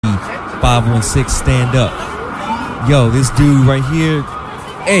516 stand up. Yo, this dude right here.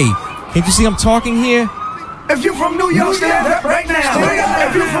 Hey, can't you see I'm talking here? If you from New York, stand up right now.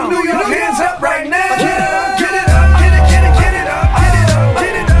 If you from New York, hands up right now. Get up, get it up, get it, get it, get it up, get it up,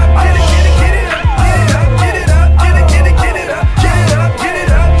 get it up, get it, get it, get it up, get it up, get it up, get it, get it, get it up, get it up, get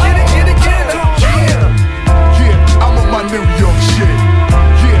it up, get it, get it, get it up. Yeah, I'm on my New York shit.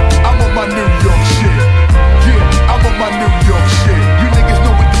 Yeah, I'm on my New York shit. Yeah, I'm on my New York shit. You niggas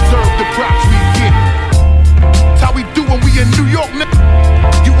know we deserve the props we get. It's how we do when we in New York, nigga.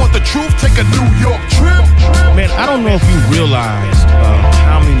 You want the truth? Take a New York trip. Man, I don't know if you realized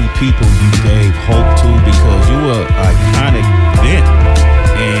how many people you gave hope to, because you were iconic then,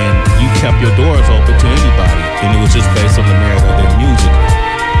 and you kept your doors open to anybody, and it was just based on the merit of their music.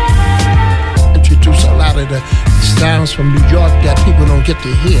 Introduce a lot of the sounds from New York that people don't get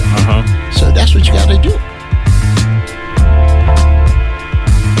to hear. So that's what you gotta do.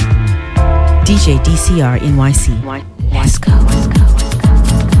 DJ DCR NYC. Let's go.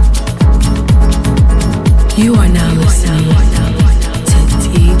 You are now listening to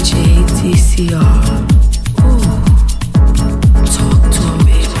DJ DCR. Ooh, talk to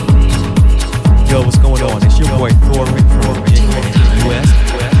me. Yo, what's going on? It's your boy Thorman from the US.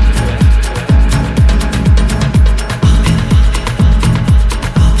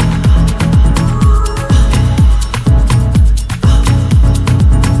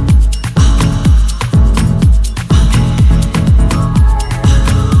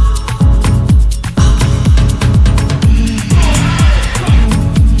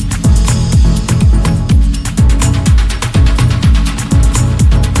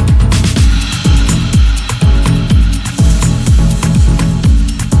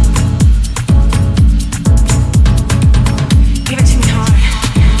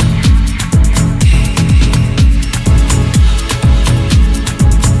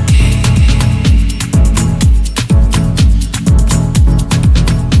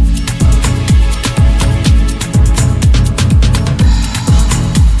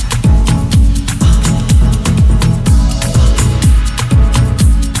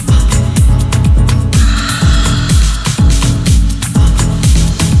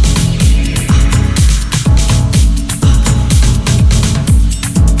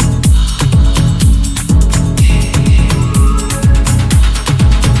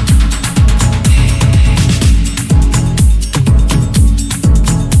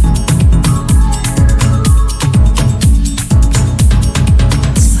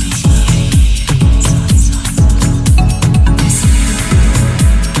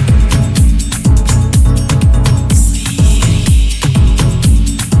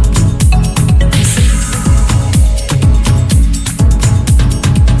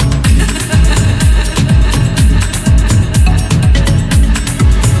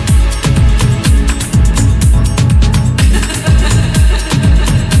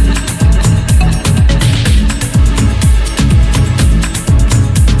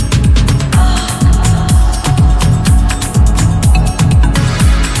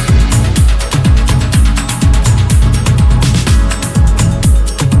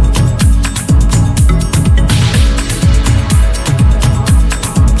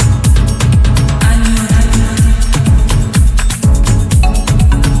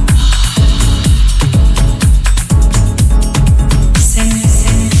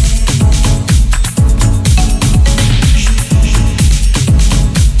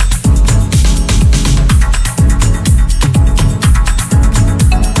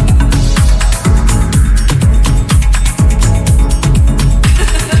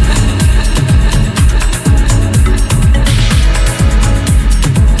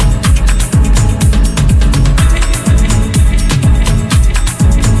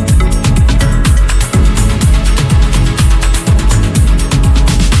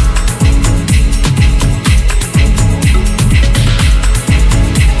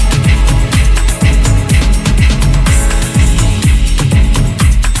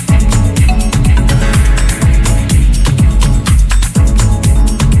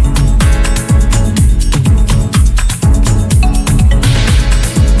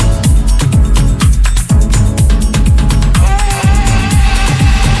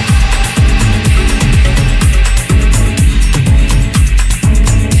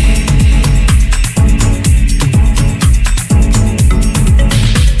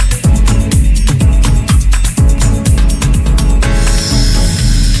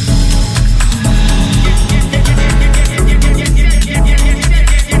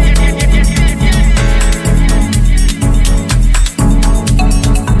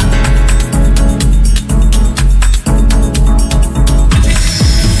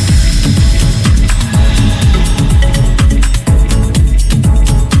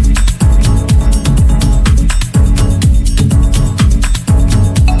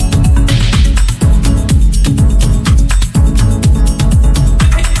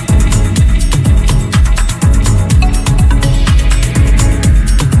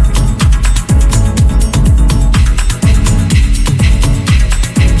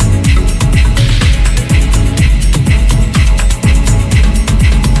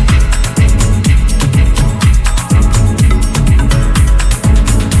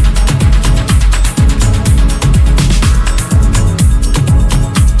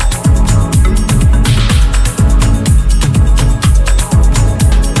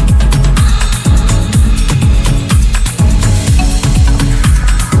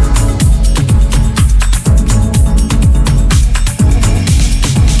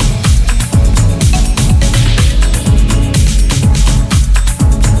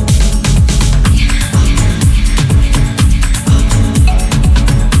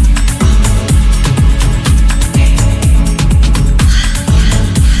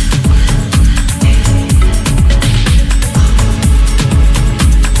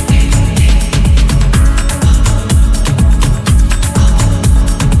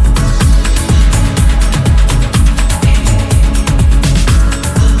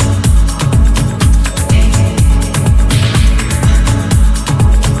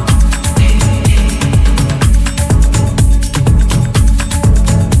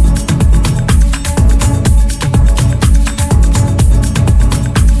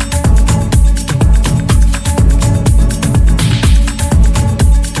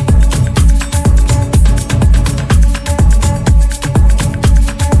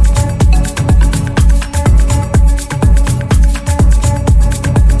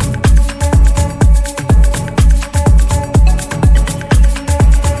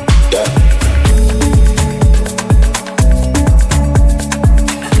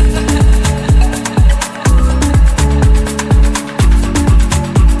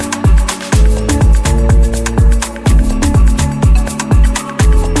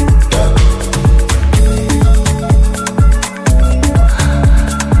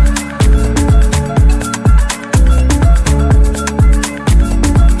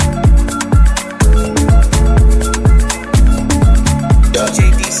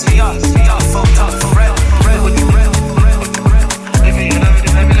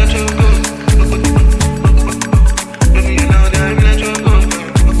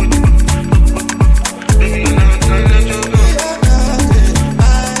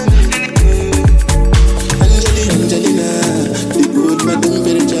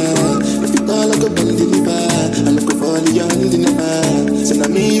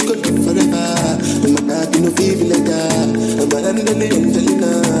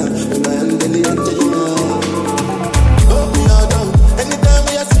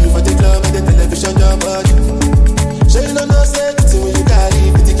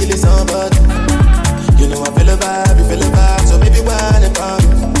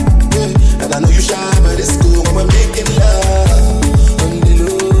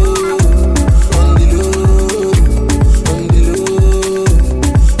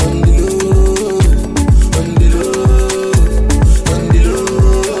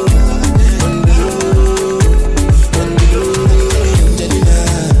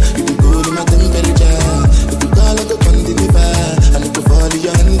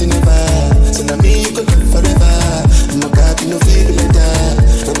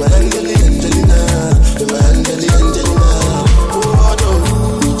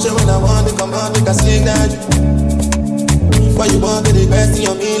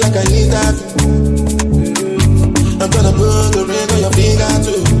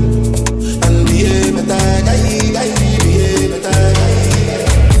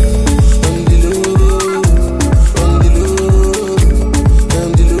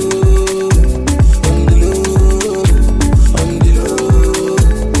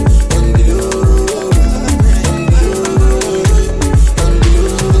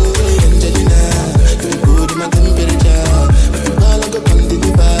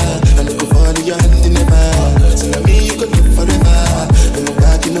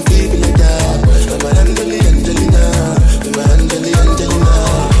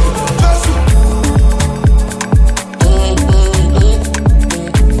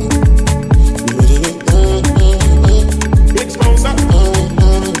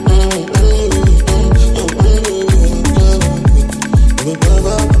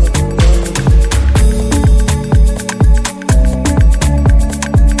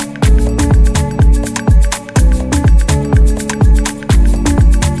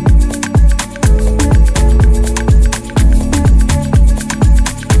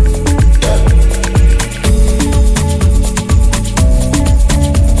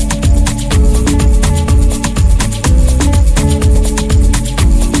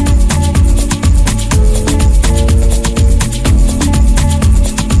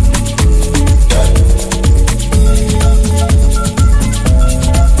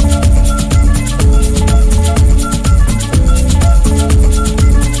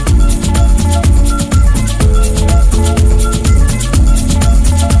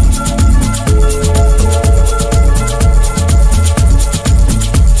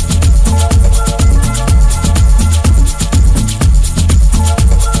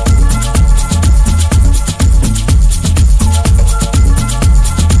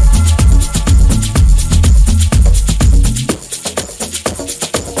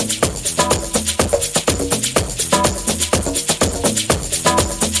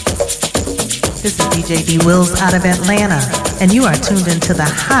 This is DJ D. Wills out of Atlanta, and you are tuned into the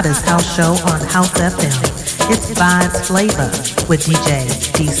hottest house show on House FM. It's Vibes Flava with DJ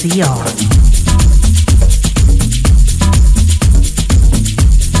DCR.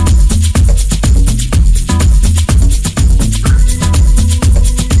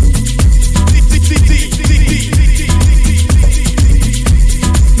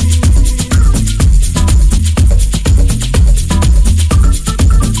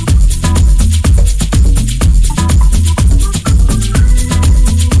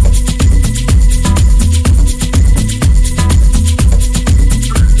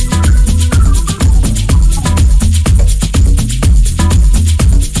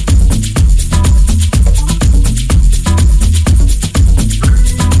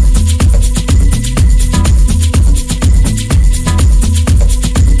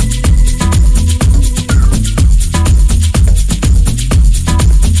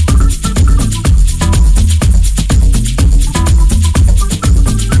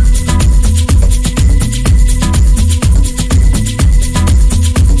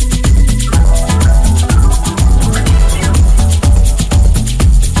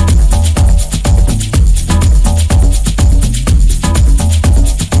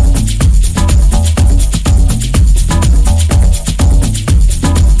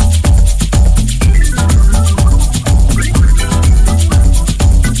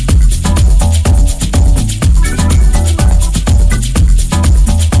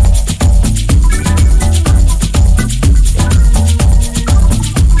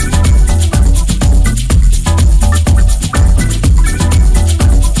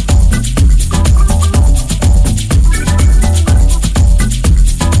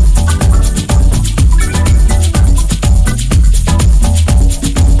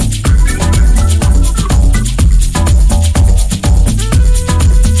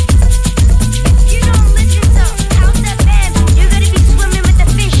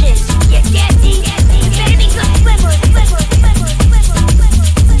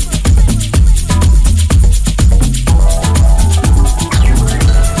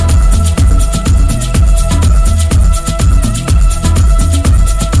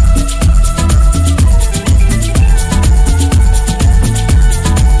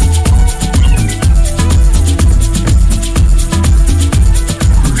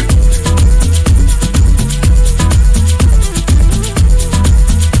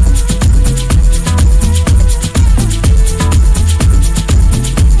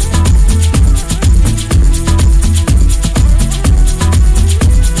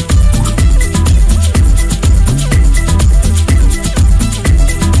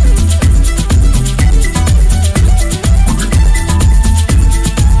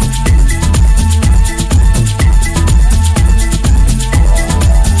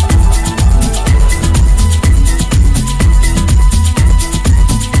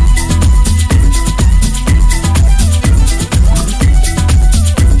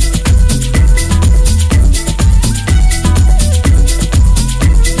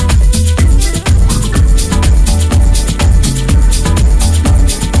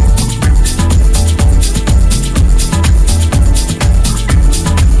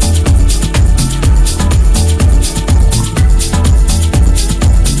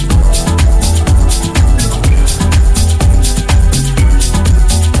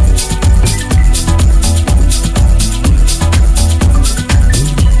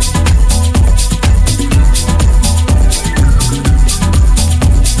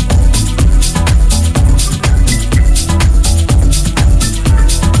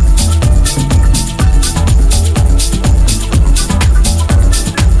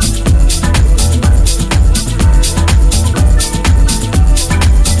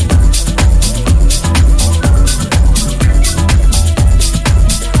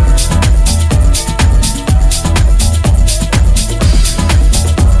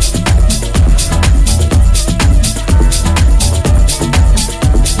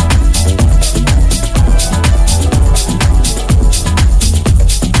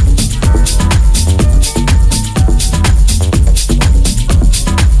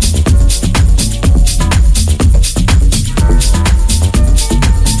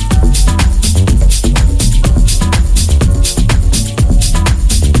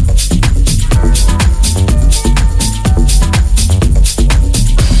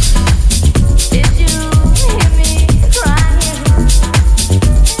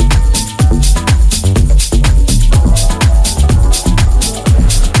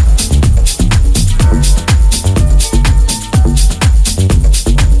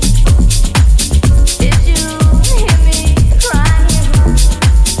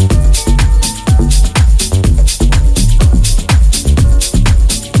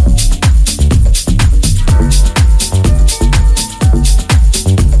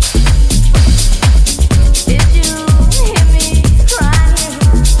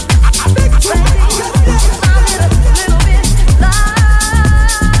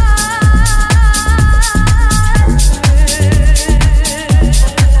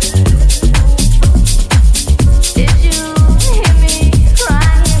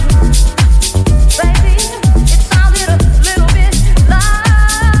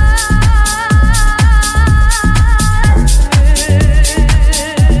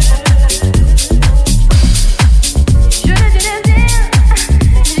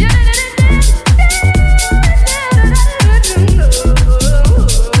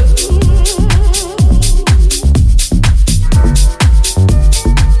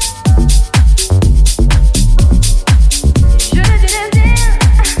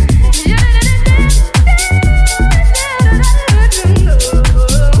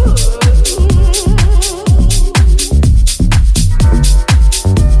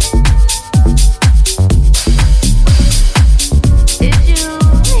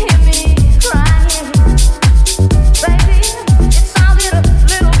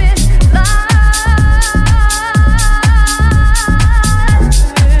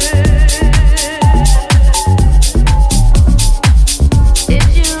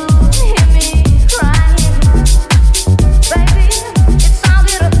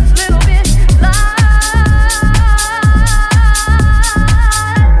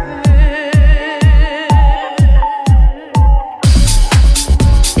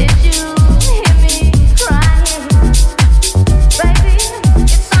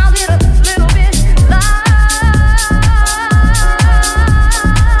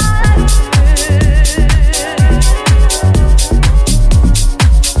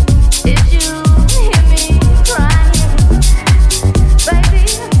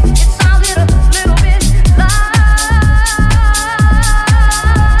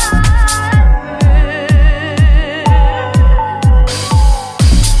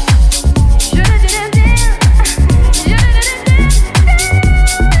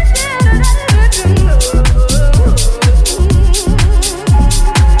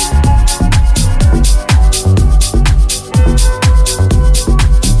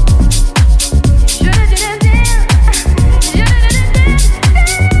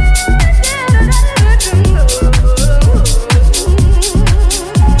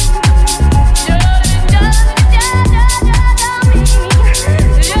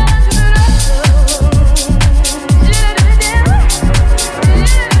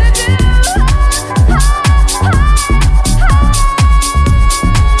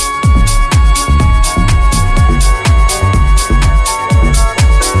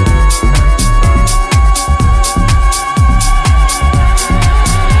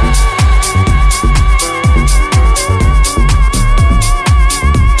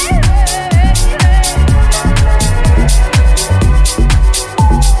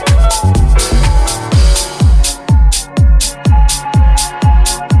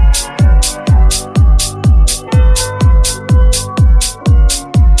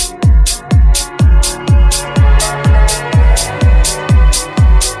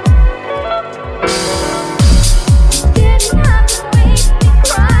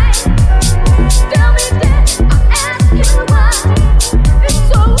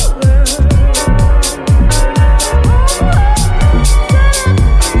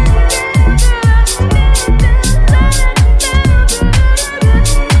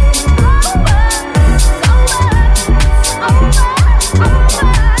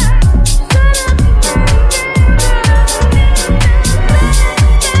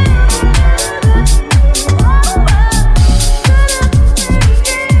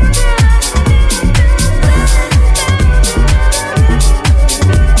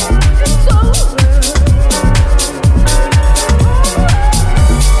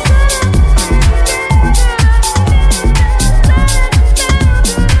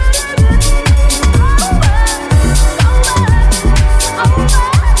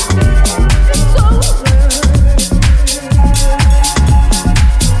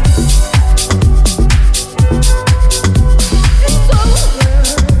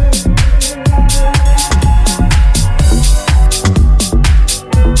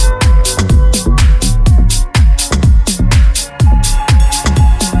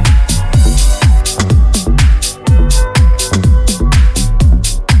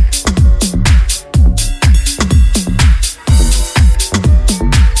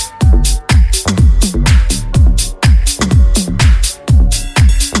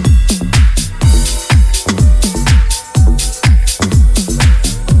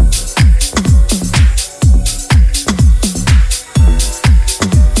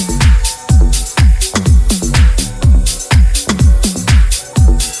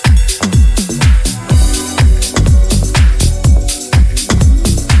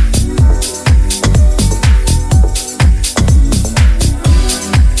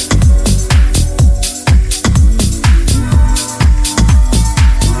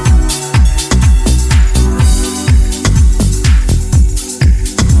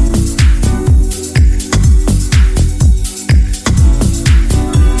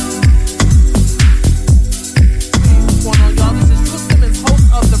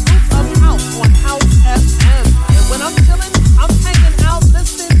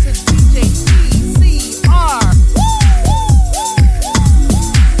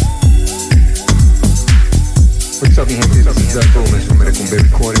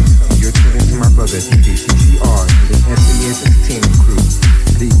 You're tuned into my brother DJ TCR and the SAS Entertainment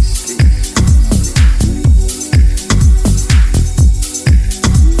Crew. Peace.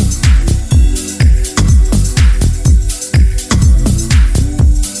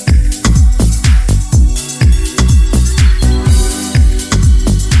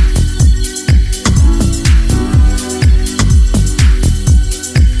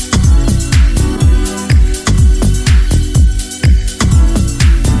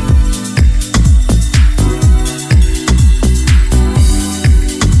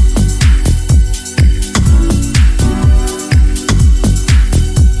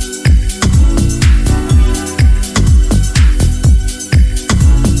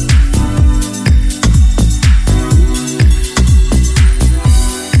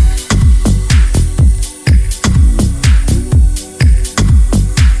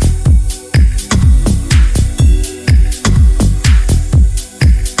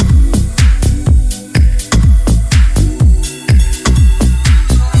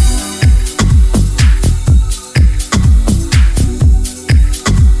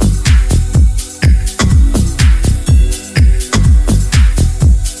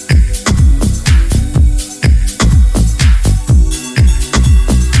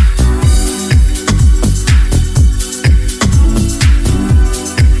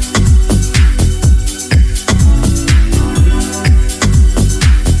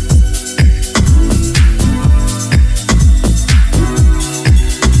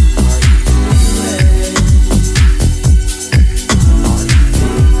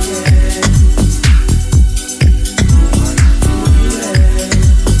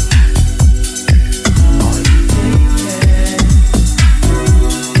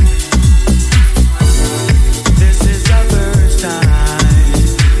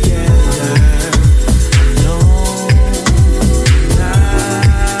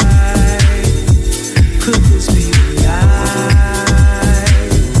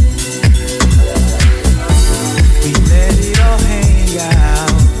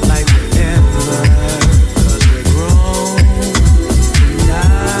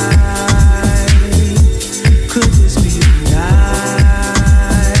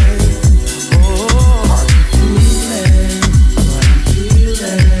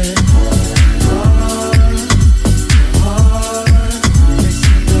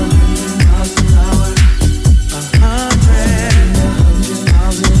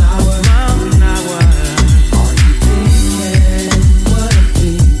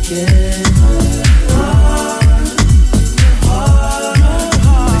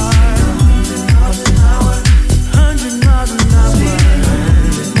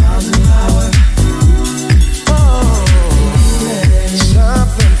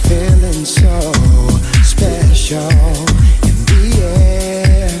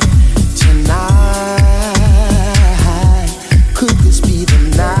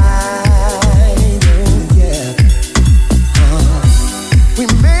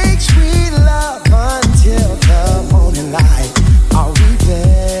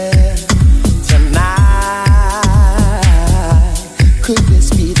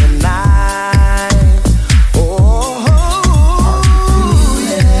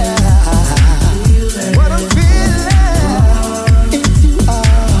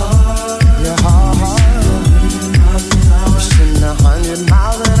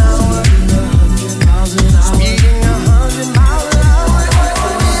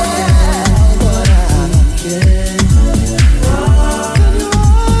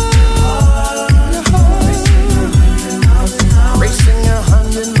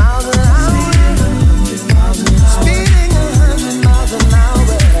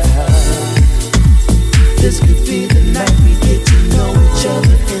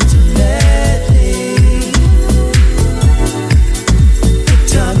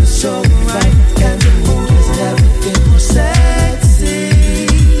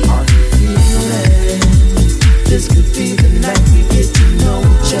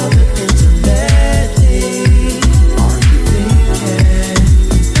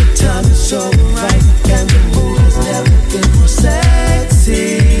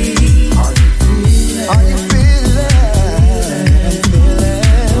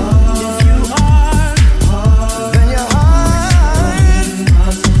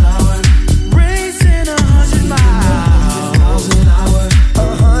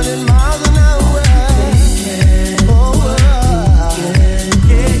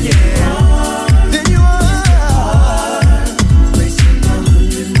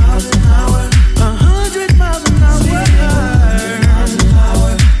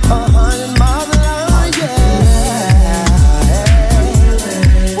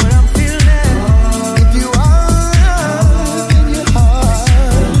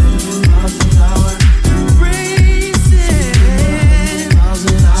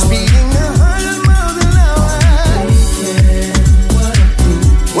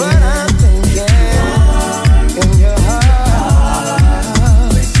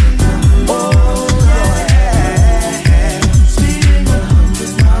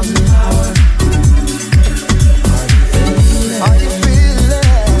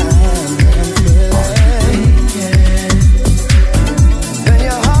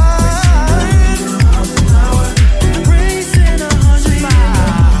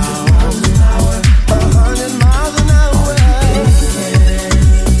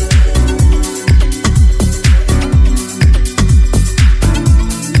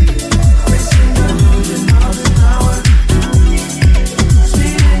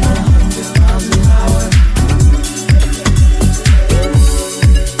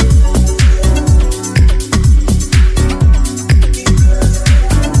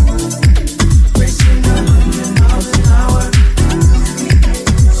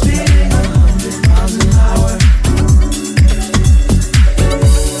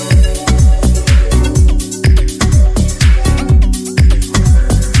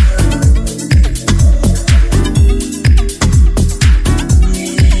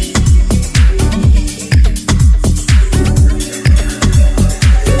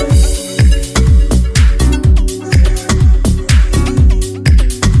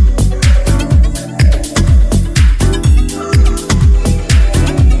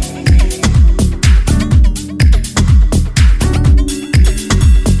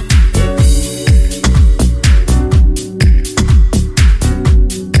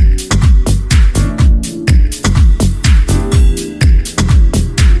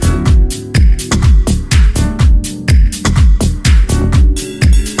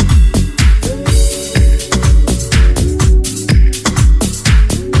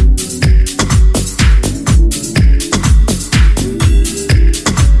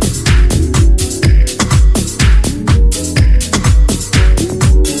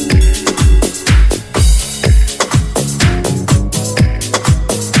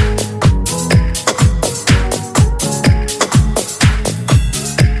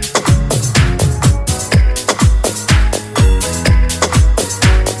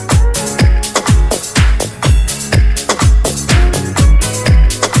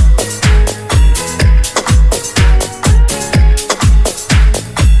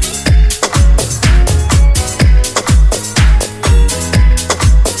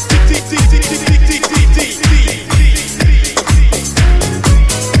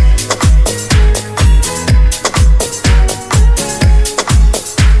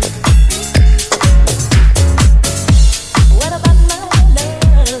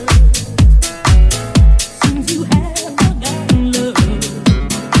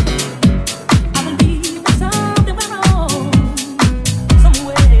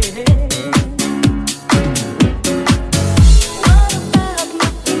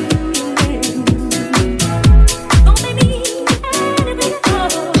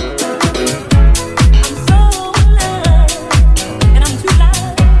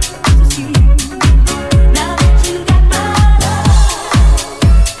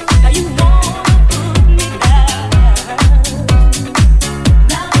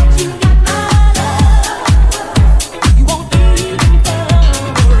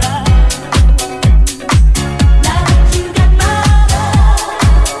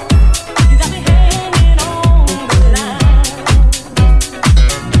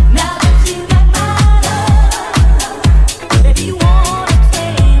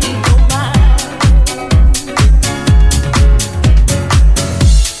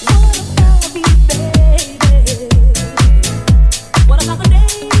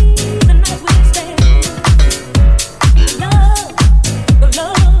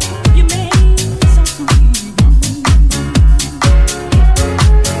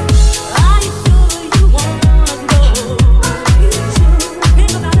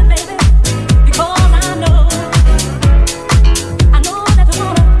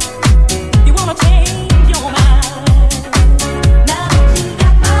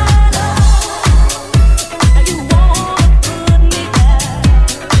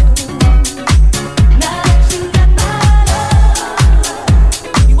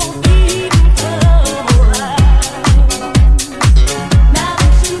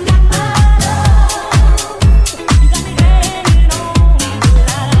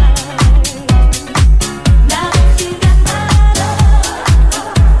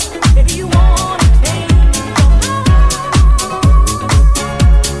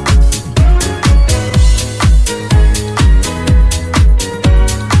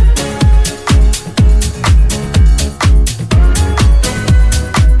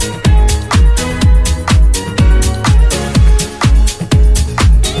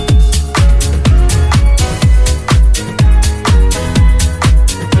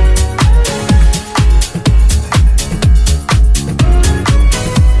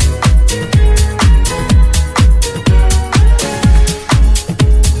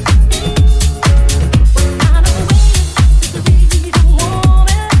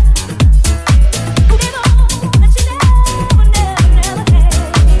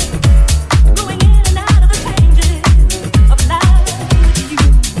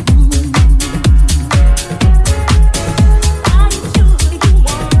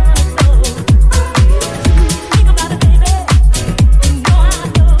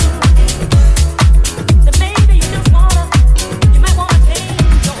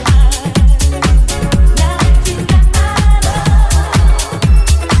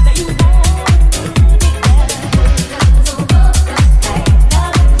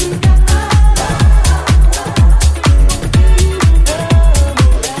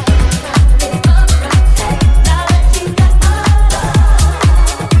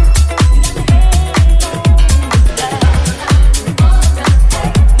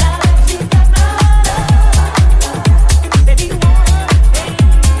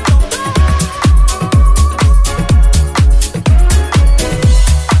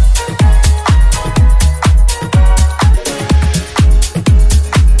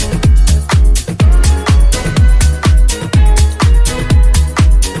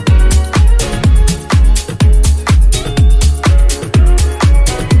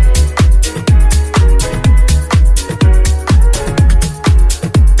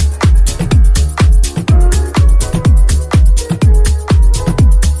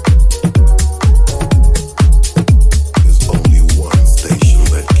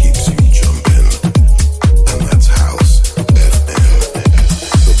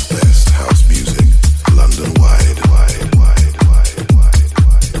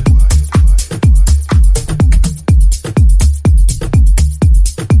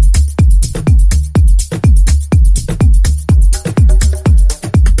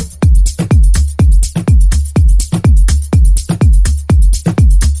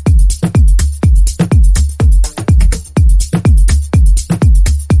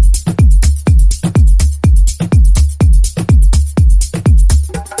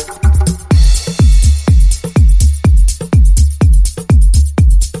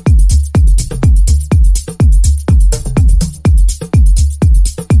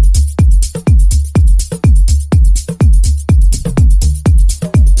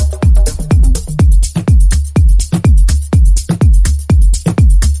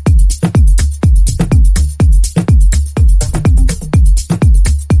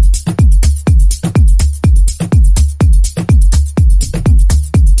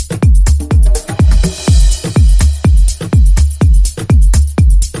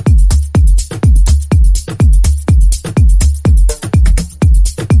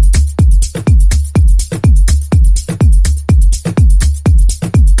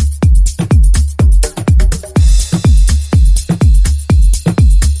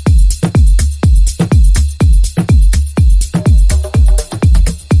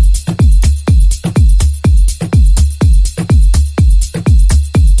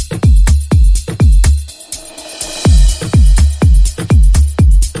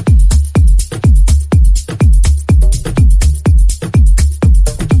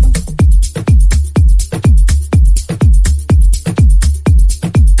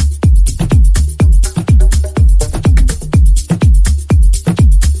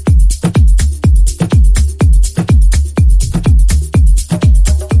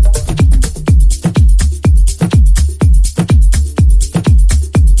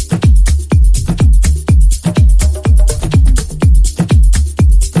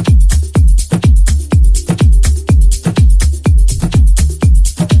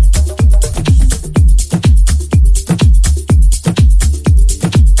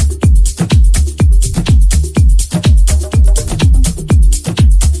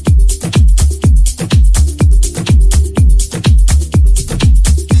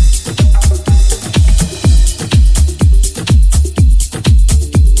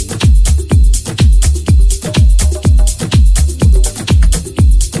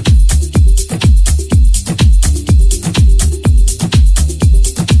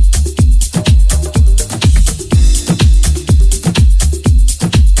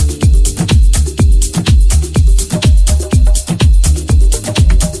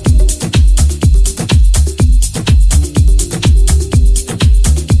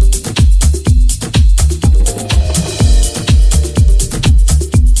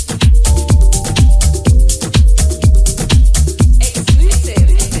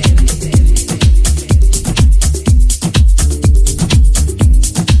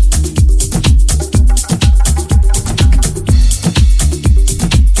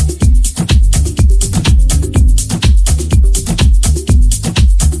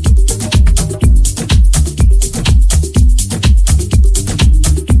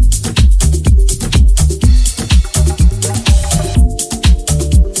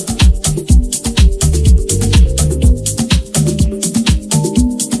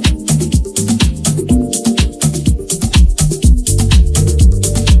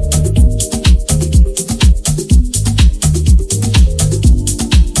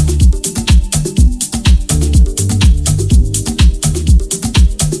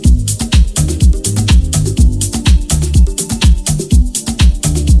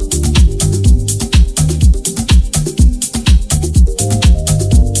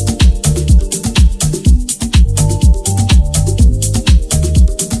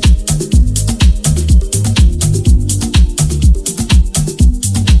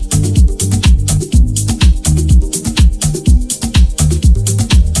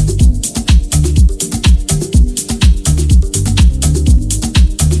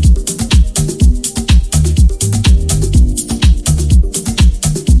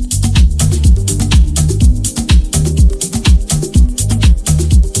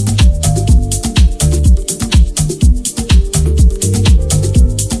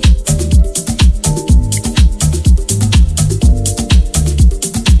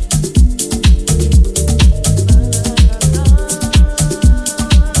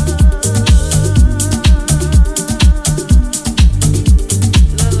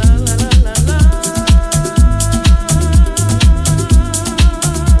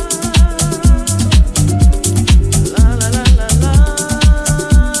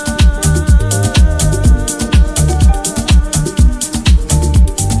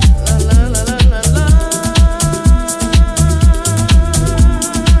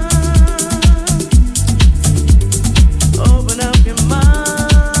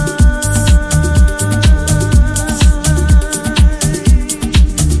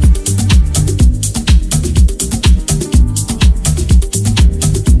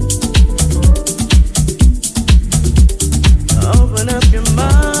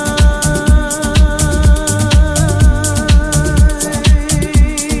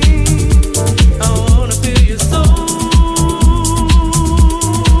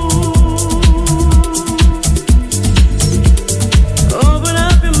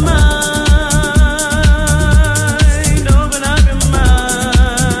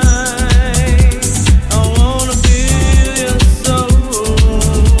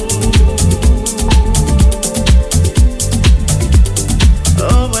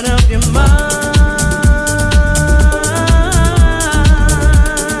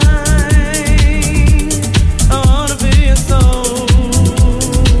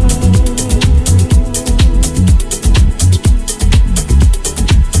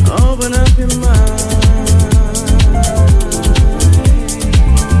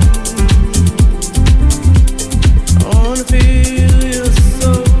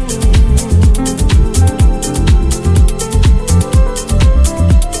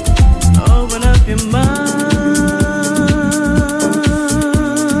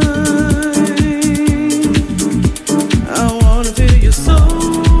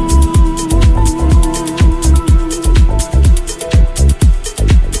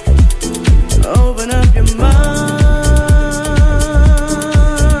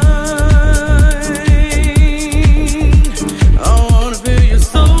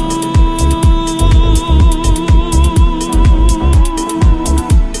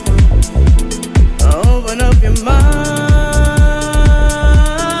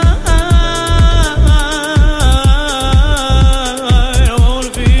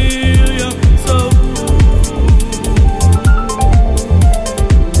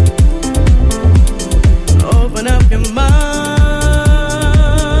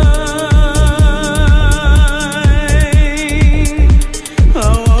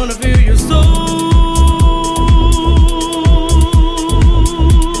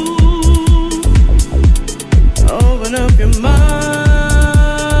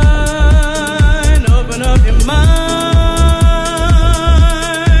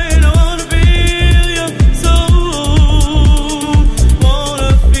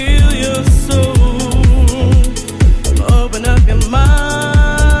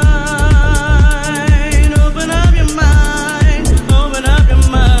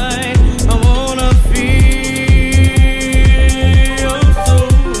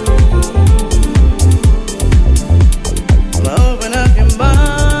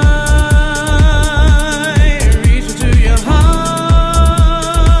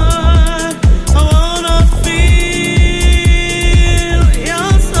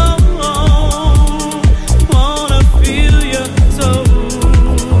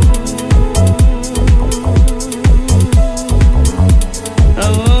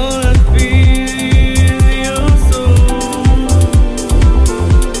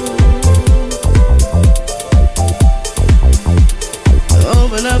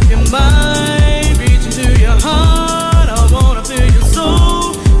 open up your mind, reach into your heart. I wanna feel your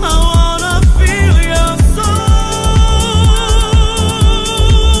soul. I wanna feel your soul.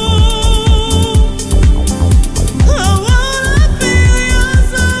 I wanna feel your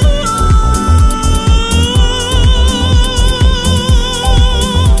soul.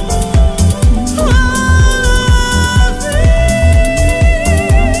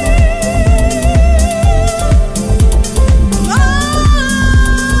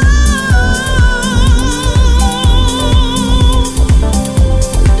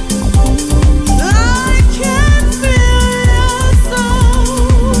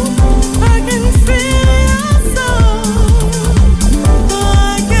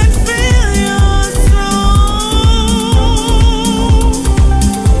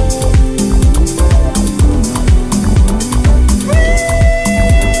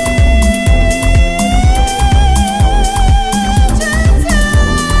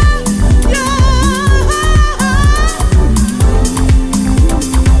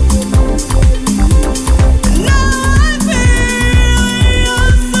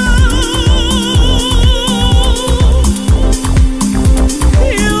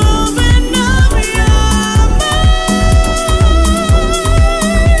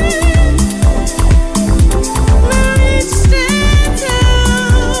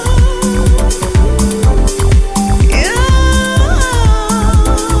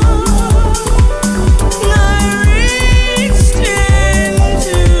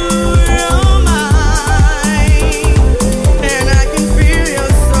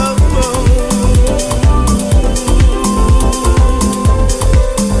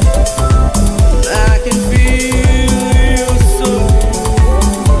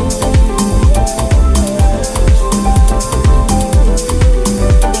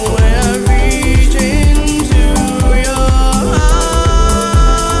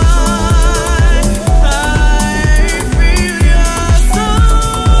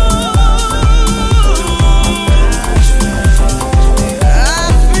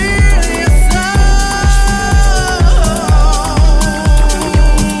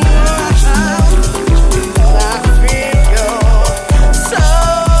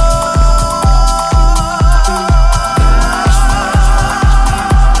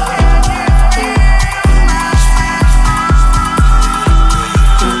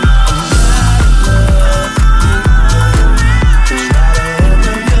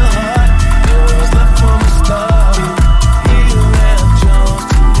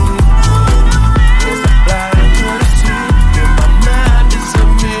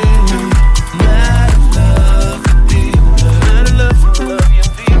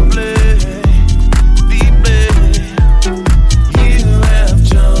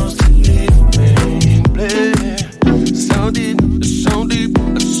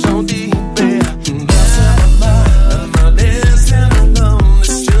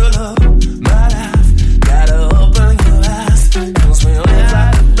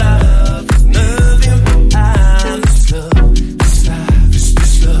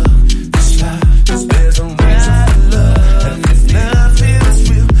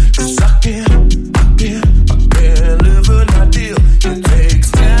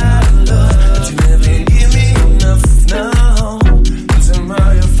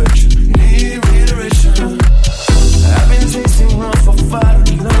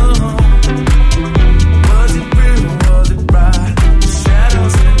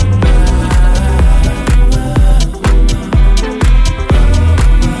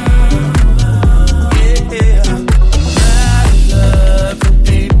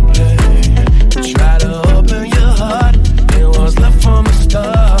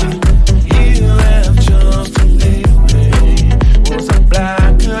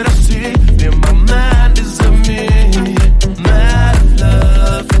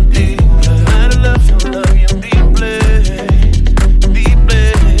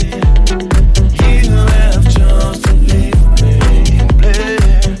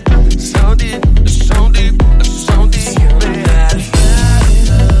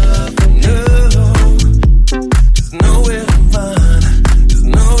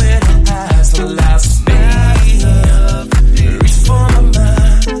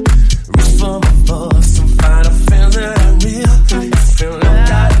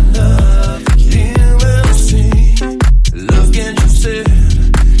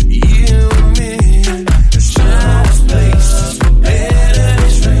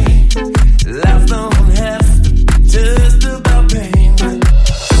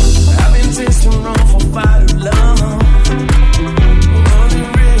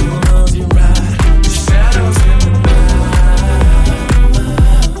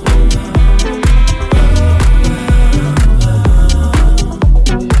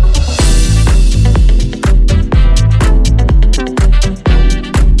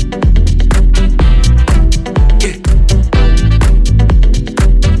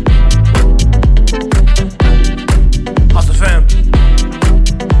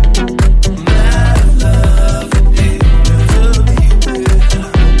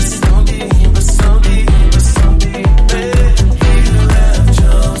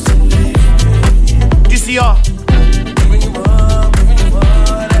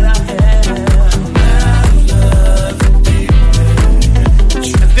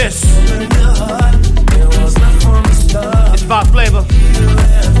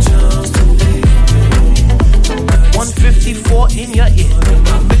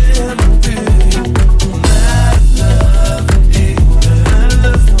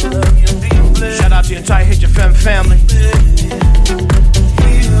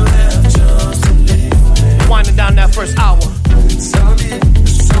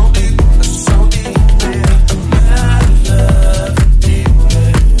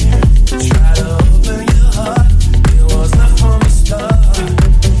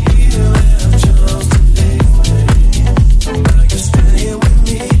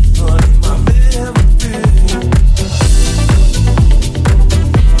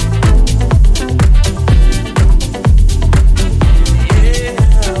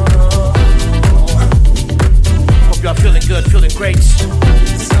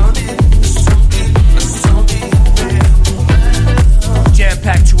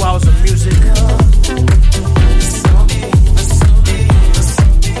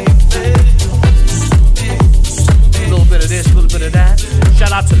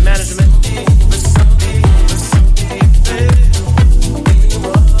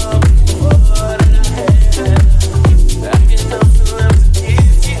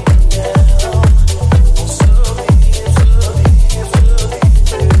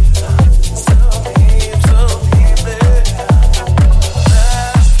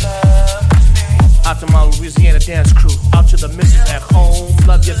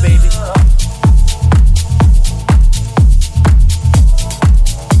 baby.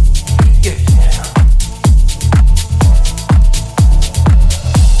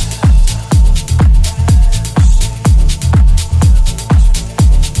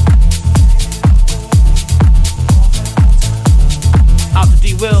 Out to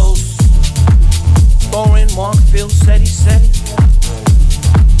D Wills, Boring, Monkfield, Seti,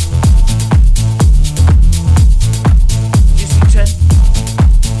 GC10.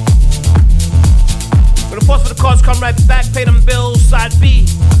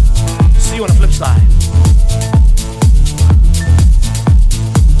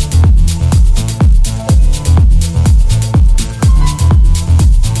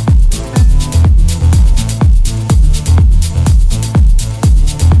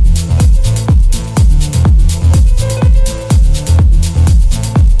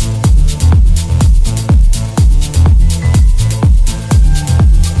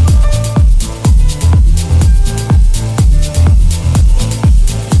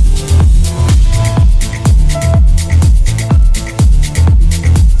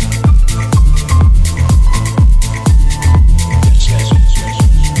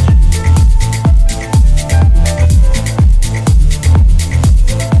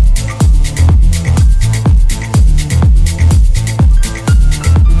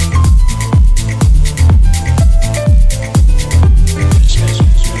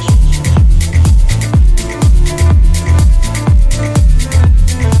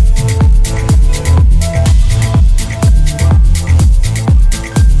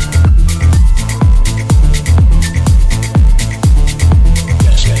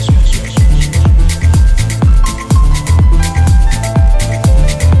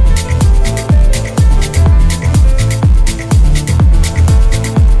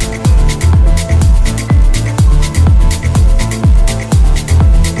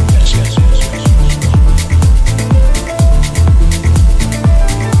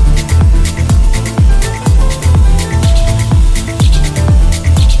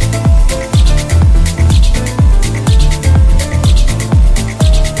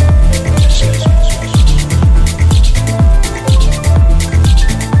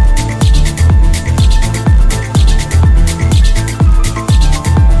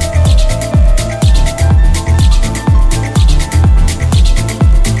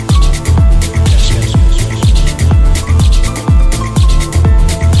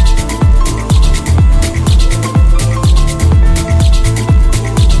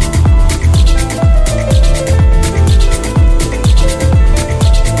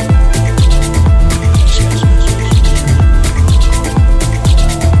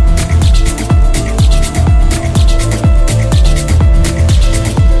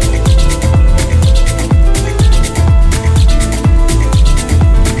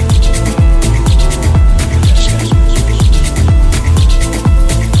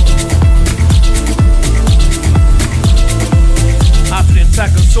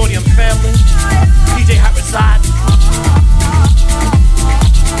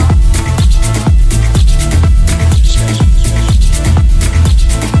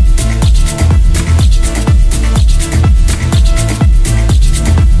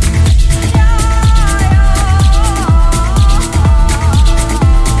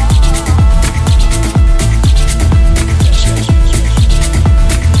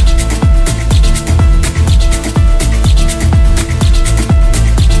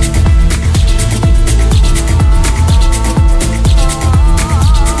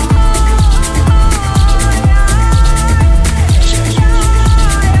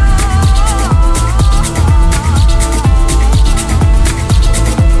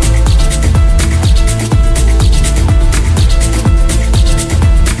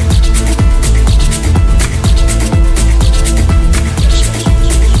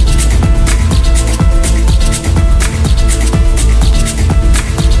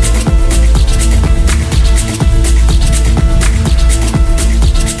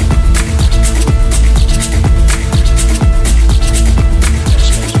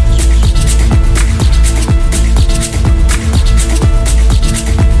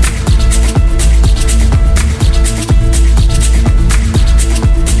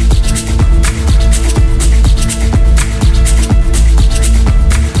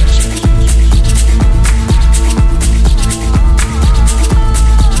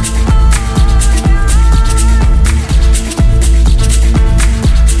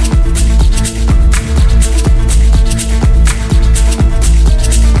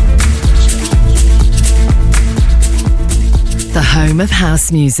 home of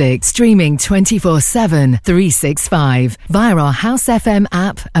house music, streaming 24/7, 365 via our House FM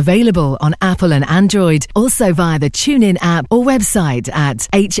app, available on Apple and Android, also via the TuneIn app or website at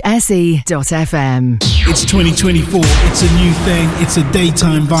hse.fm. It's 2024, it's a new thing, it's a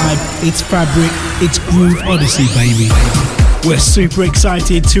daytime vibe, it's Fabric, it's Groove Odyssey, baby. We're super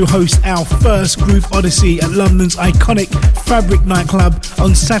excited to host our first Groove Odyssey at London's iconic Fabric nightclub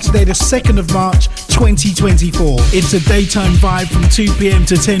on Saturday the 2nd of March 2024. It's a daytime vibe from 2 p.m.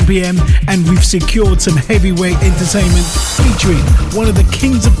 to 10 p.m. and we've secured some heavyweight entertainment featuring one of the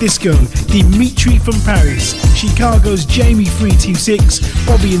kings of disco, Dimitri from Paris, Chicago's Jamie 326,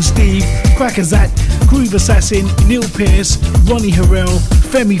 Bobby and Steve, Crackazat, Groove Assassin, Neil Pierce, Ronnie Harrell,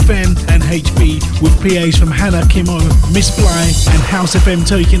 Femi Fem and HB, with PAs from Hannah Kimo, Miss Fly and House FM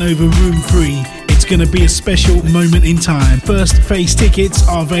taking over Room 3. It's going to be a special moment in time. First phase tickets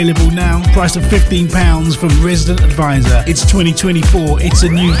are available now, price of £15 from Resident Advisor. It's 2024, it's a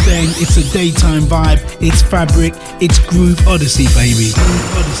new thing, it's a daytime vibe, it's Fabric, it's Groove Odyssey, baby.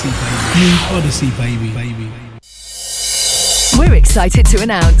 Groove Odyssey, baby. Groove Odyssey, baby. We're excited to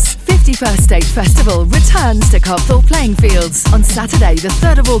announce 51st State Festival returns to Copthall Playing Fields on Saturday the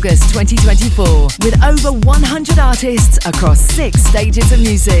 3rd of August 2024 with over 100 artists across 6 stages of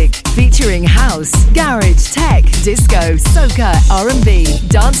music featuring house, garage, tech, disco, soca, R&B,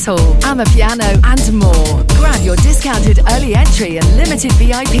 dancehall, amapiano and more. Grab your discounted early entry and limited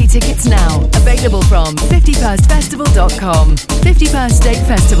VIP tickets now. Available from 51stfestival.com. 51st State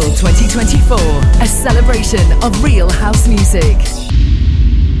Festival 2024, a celebration of real house music.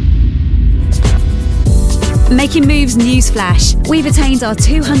 Making moves newsflash. We've attained our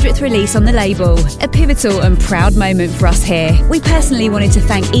 200th release on the label. A pivotal and proud moment for us here. We personally wanted to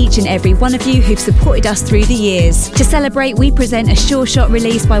thank each and every one of you who've supported us through the years. To celebrate, we present a sure shot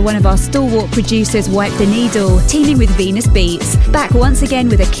release by one of our stalwart producers, Wipe the Needle, teaming with Venus Beats. Back once again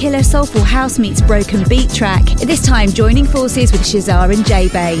with a killer soulful house meets broken beat track, this time joining forces with Shazar and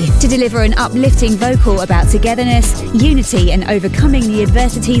J-Bay to deliver an uplifting vocal about togetherness, unity and overcoming the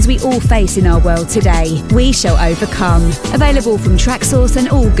adversities we all face in our world today. We shall overcome. Available from Tracksource and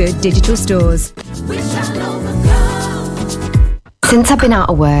all good digital stores. Since I've been out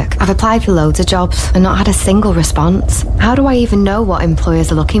of work, I've applied for loads of jobs and not had a single response. How do I even know what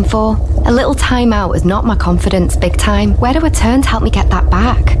employers are looking for? A little time out has knocked my confidence big time. Where do I turn to help me get that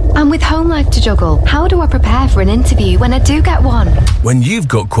back? And with home life to juggle, how do I prepare for an interview when I do get one? When you've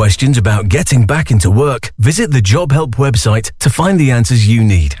got questions about getting back into work, visit the Job Help website to find the answers you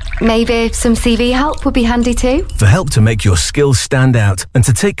need. Maybe some CV help would be handy too? For help to make your skills stand out and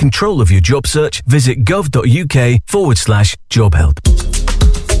to take control of your job search, visit gov.uk/job help.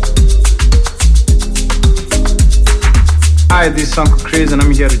 Hi, this is Uncle Chris and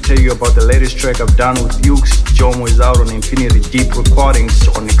I'm here to tell you about the latest track I've done with Ukes. Jomo is out on Infinity Deep Recordings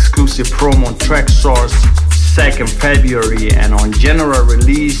on exclusive promo on Tracksource 2nd February and on general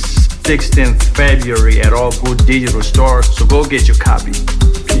release 16th February at all good digital stores. So go get your copy.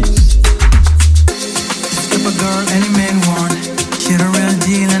 Peace. Skip a girl any man want. She a real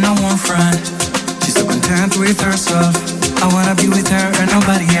deal and I won't front. She's so content with herself. I wanna be with her and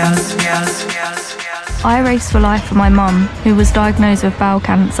nobody else. I race for life for my mum, who was diagnosed with bowel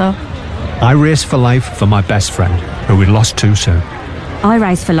cancer. I race for life for my best friend, who we lost too soon. I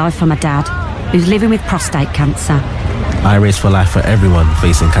race for life for my dad, who's living with prostate cancer. I race for life for everyone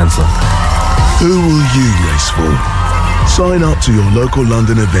facing cancer. Who will you race for? Sign up to your local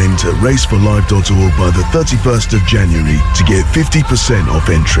London event at raceforlife.org by the 31st of January to get 50% off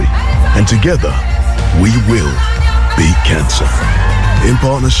entry. And together, we will beat cancer. In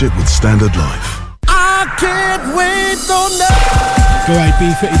partnership with Standard Life. I can't wait, Go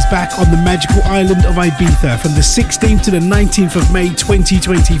Ibiza is back on the magical island of Ibiza from the 16th to the 19th of May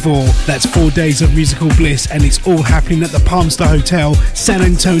 2024. That's 4 days of musical bliss and it's all happening at the Palm Star Hotel, San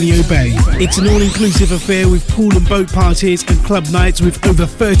Antonio Bay. It's an all-inclusive affair with pool and boat parties and club nights with over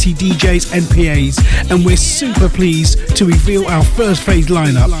 30 DJs and PAs. And we're super pleased to reveal our first phase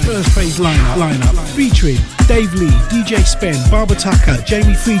lineup. Featuring Dave Lee, DJ Spen, Barbara Tucker,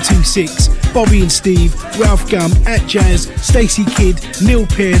 Jamie 326, Bobby and Steve, Ralph Gum, At Jazz, Stacey Kidd, Neil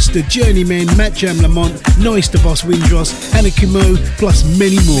Pierce, The Journeymen, Matt Jam Lamont, Noise the Boss Windross, Anna Kimo, plus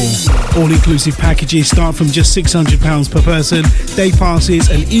many more. All-inclusive packages start from just £600 per person, day passes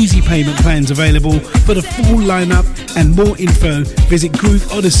and easy payment plans available. For the full lineup and more info, visit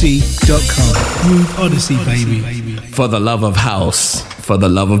grooveodyssey.com. Groove Odyssey, baby. For the love of house, for the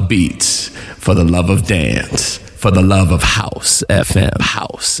love of beats, for the love of dance, for the love of House FM,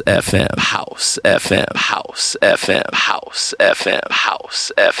 House FM, House FM, House FM, House FM,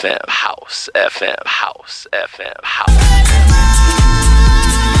 House FM, House FM, House FM, House.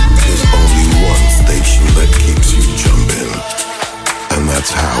 There's only one station that keeps you jumping, and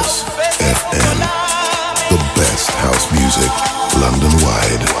that's House FM. The best house music,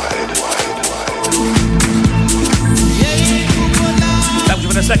 London-wide. That was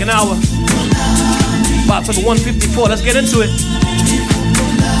for the second hour. Box number 154. Let's get into it.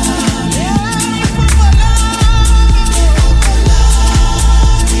 I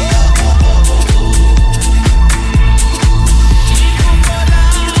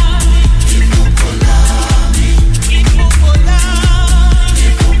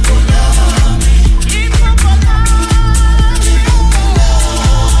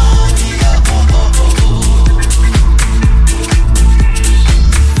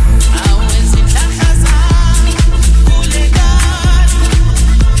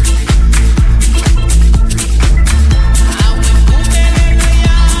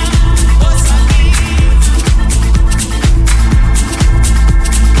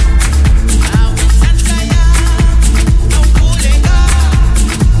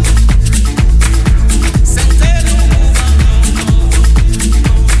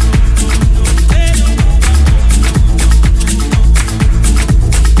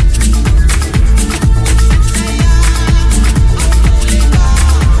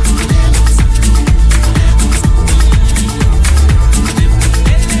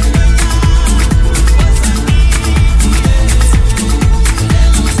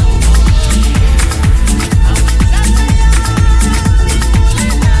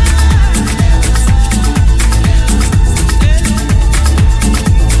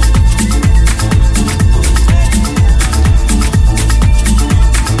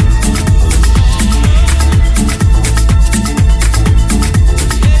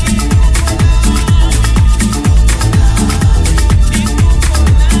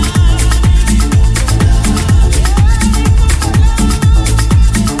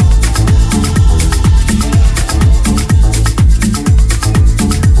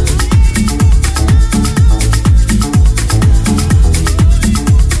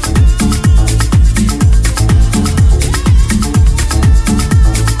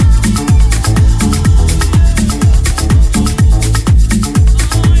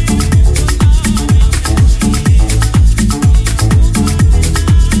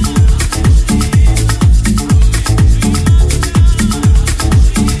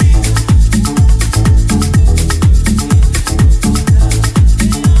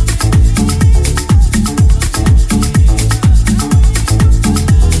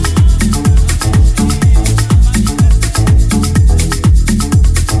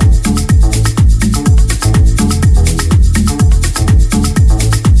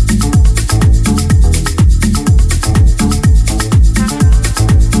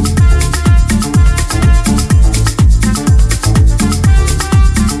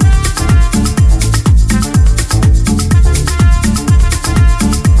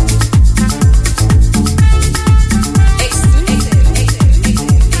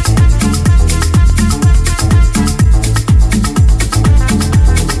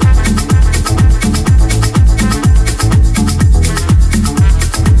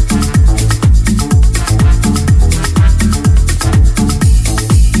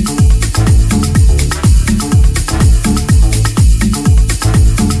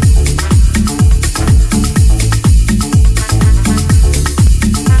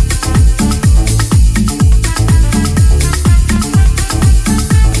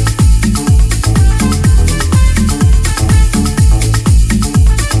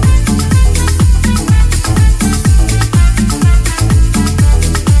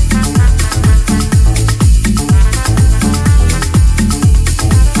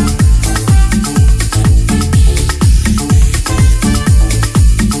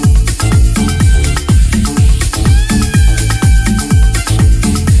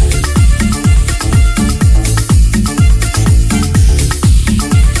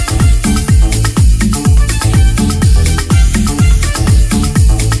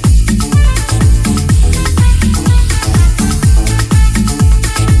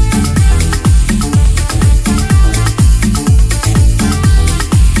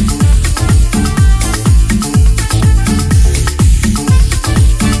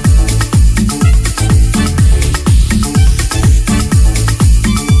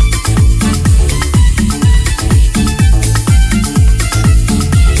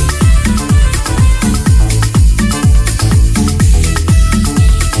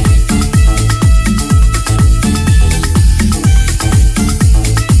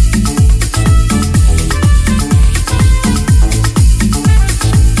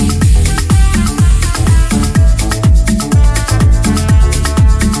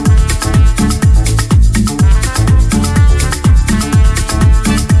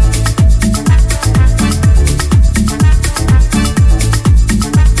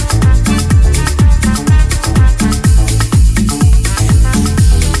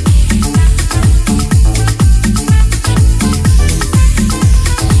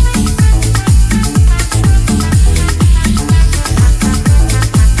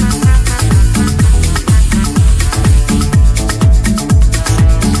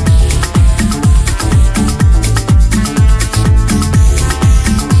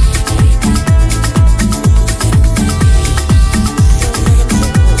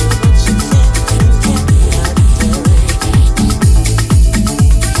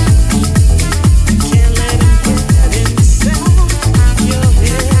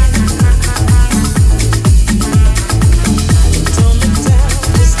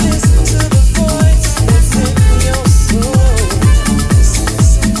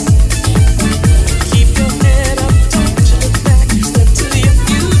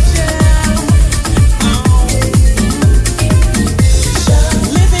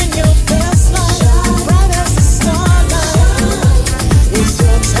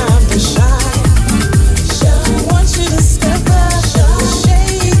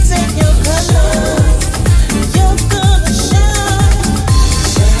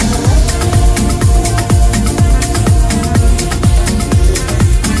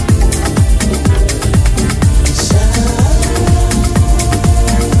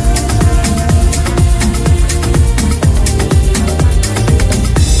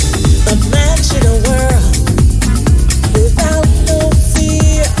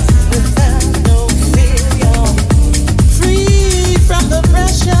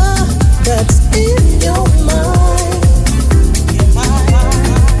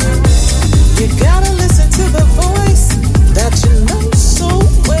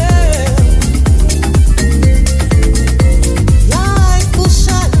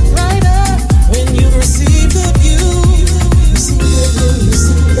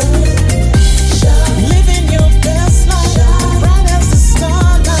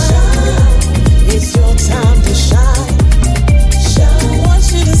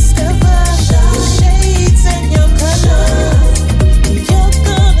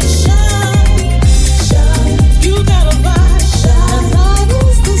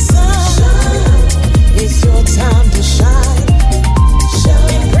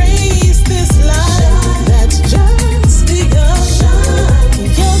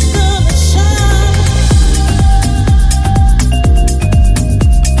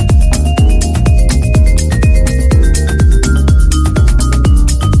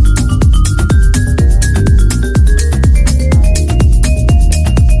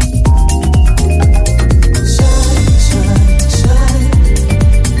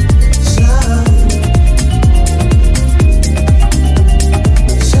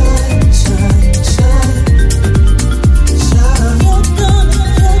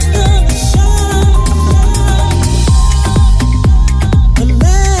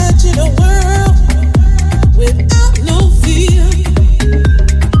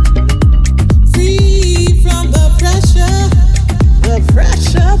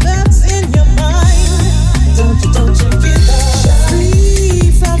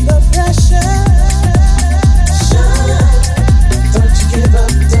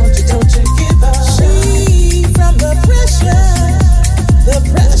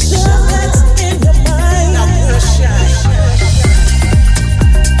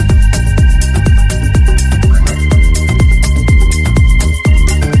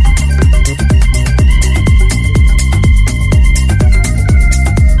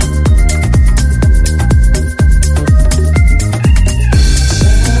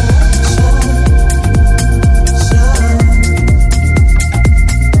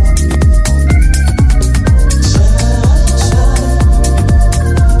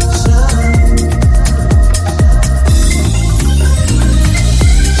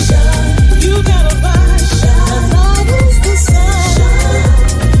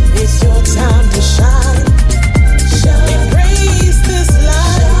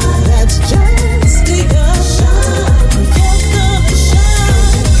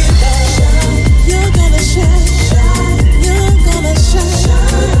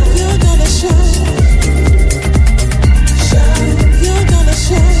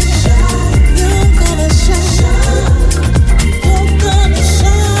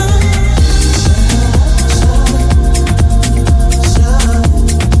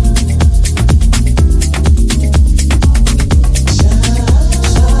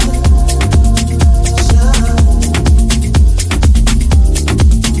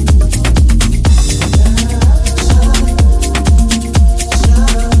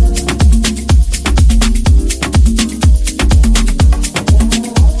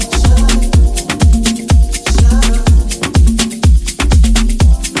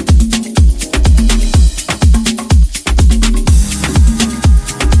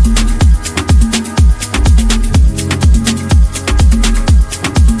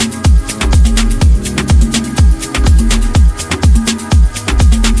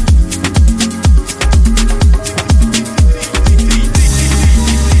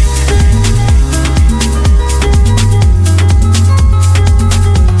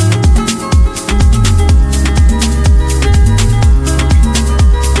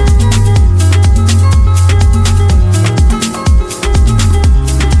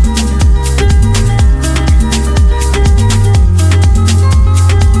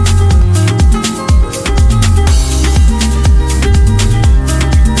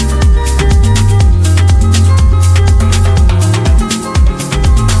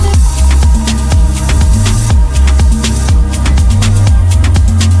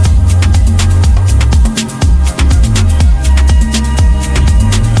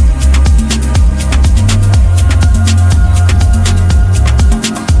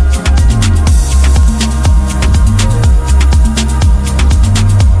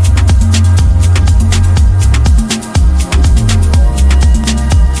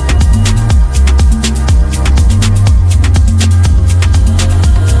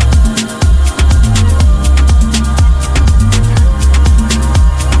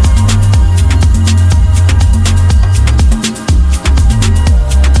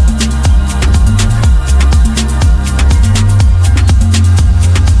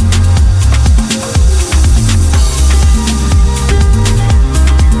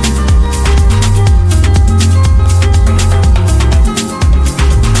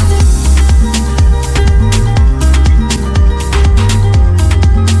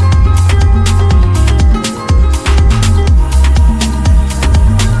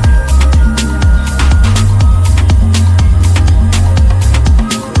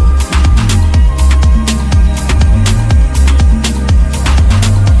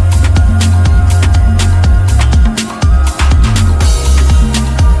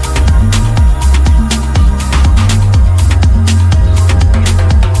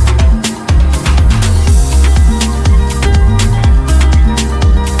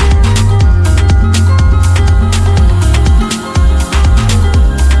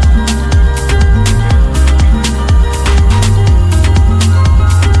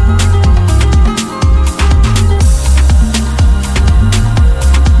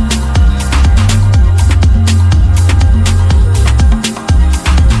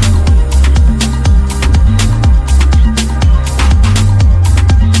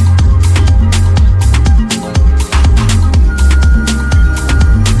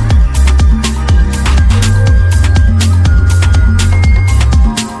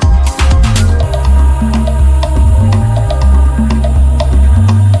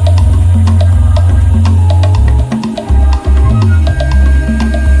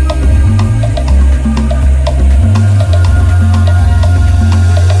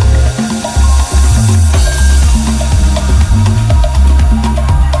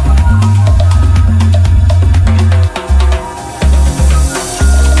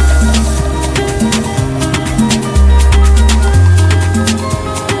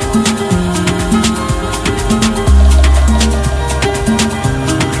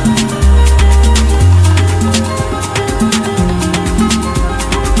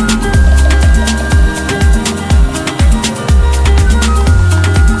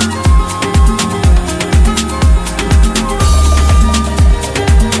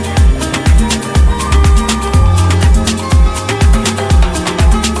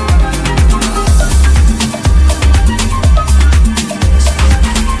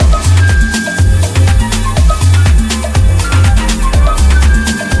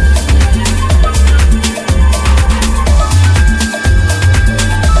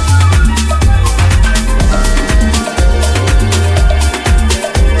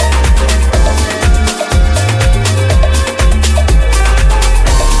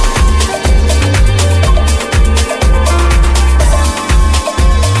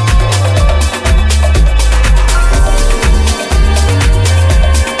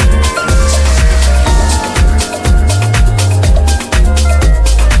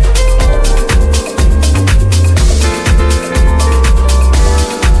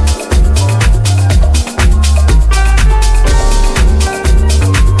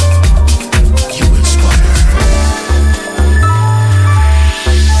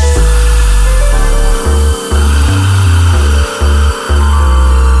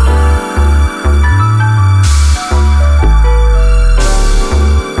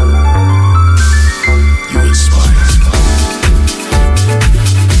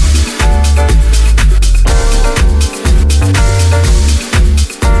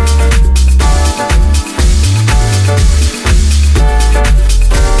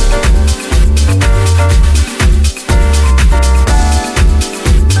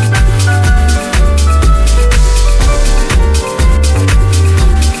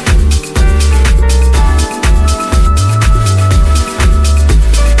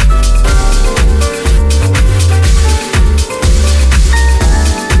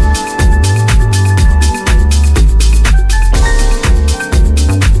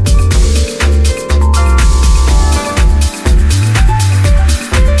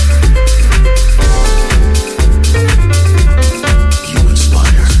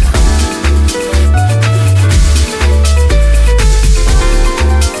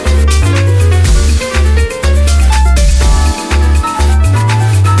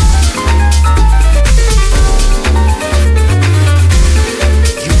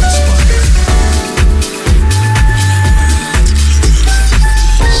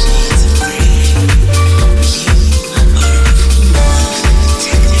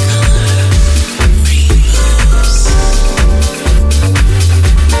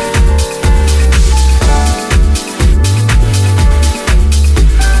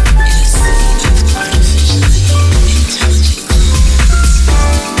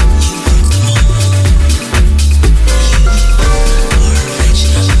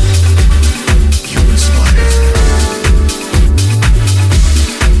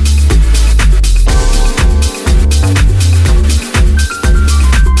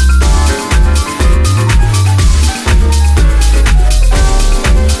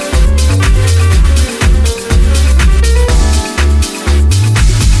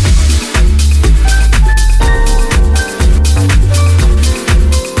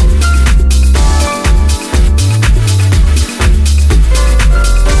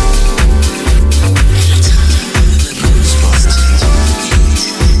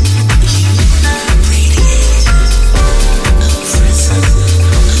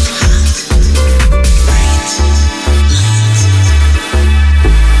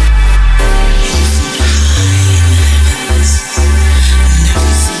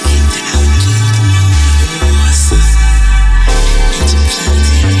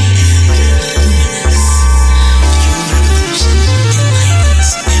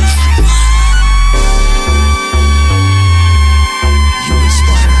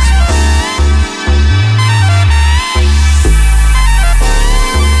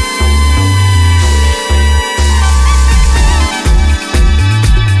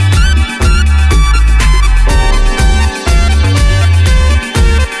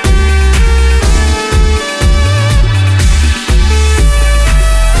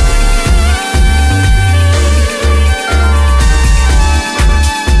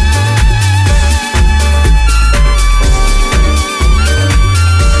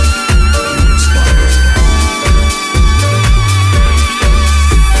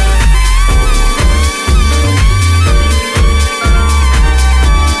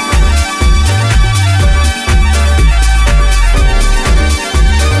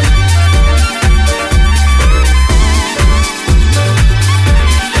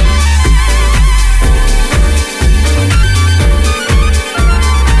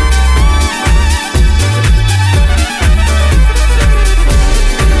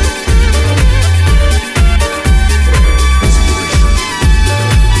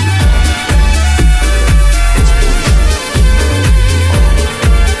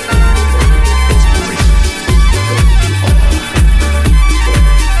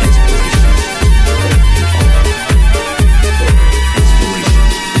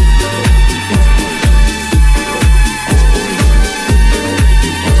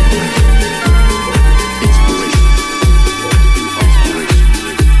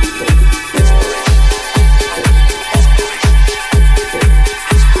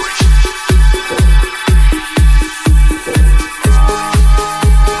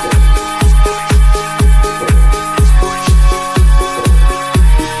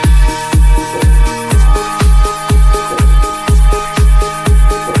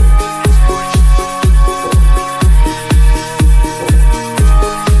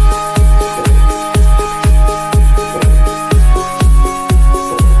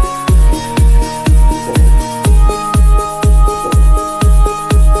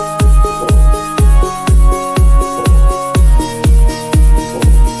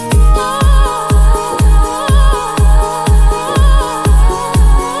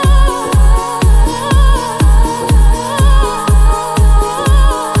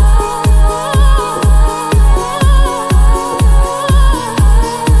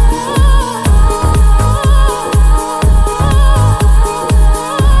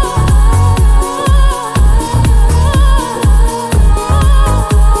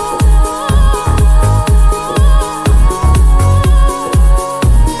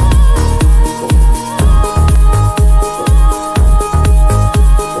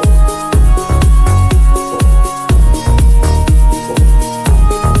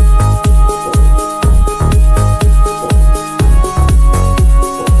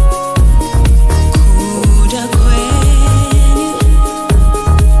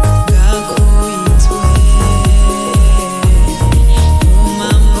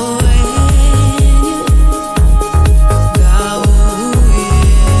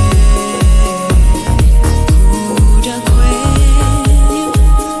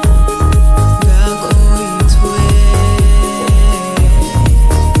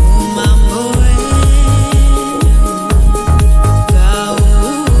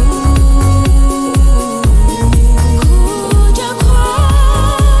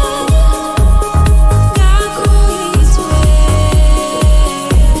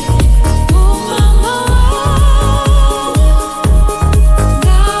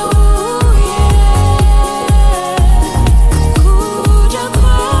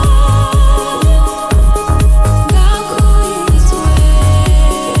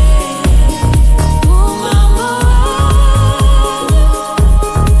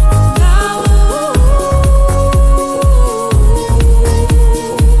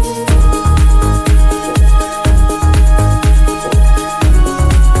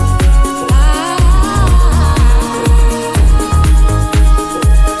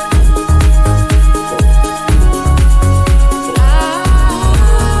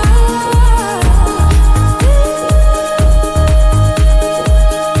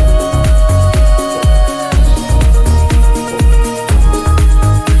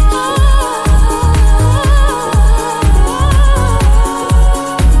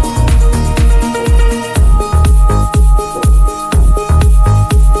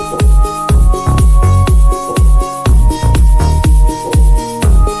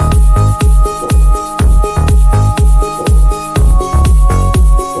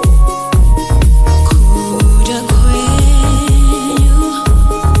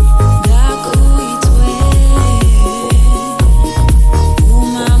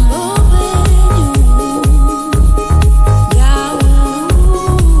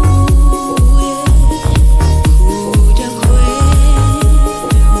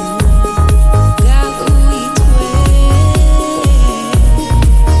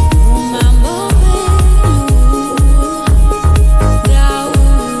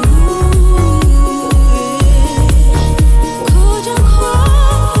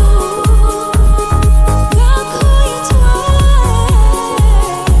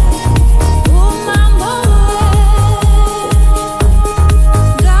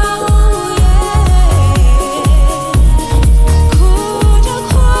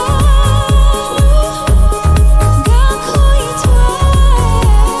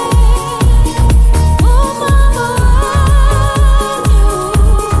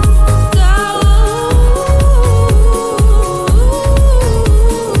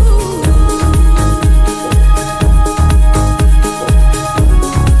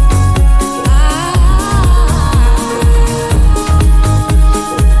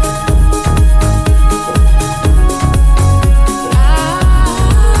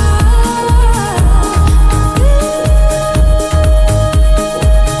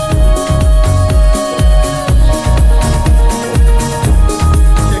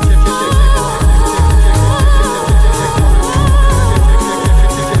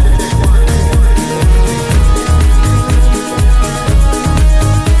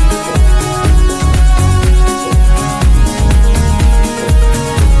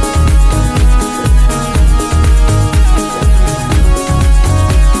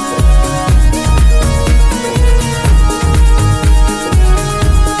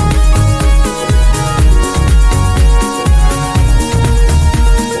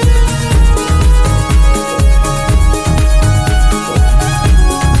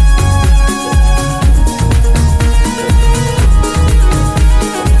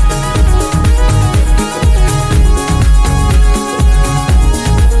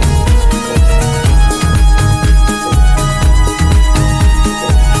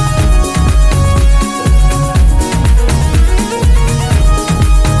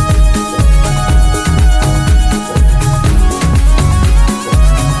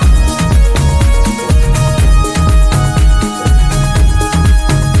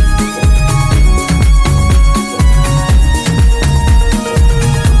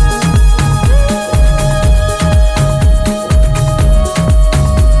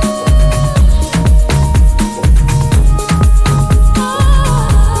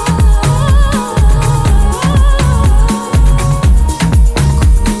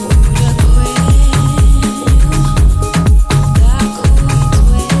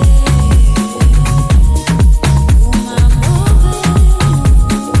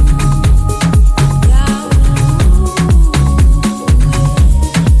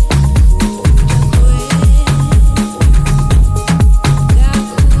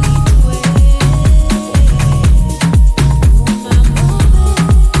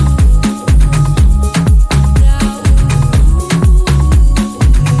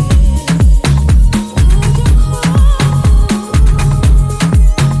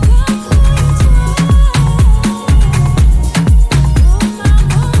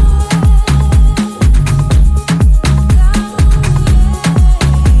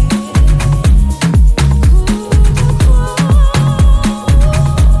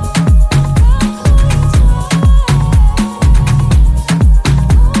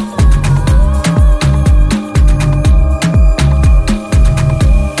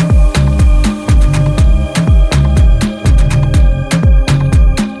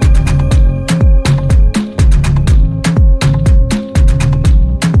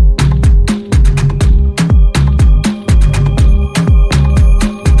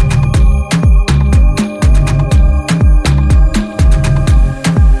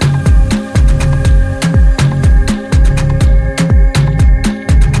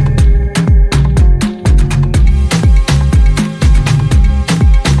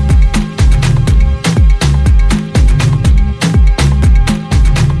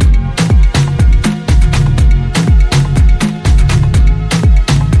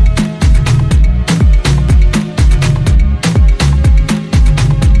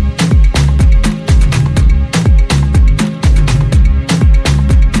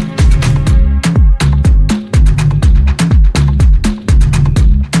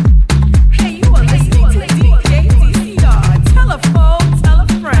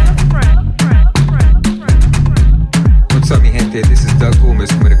Gomez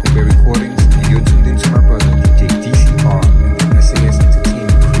from Bay Recordings, and you're tuned into my brother DJ DCR and the SAS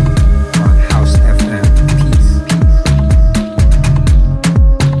Entertainment Crew on House FM. Peace.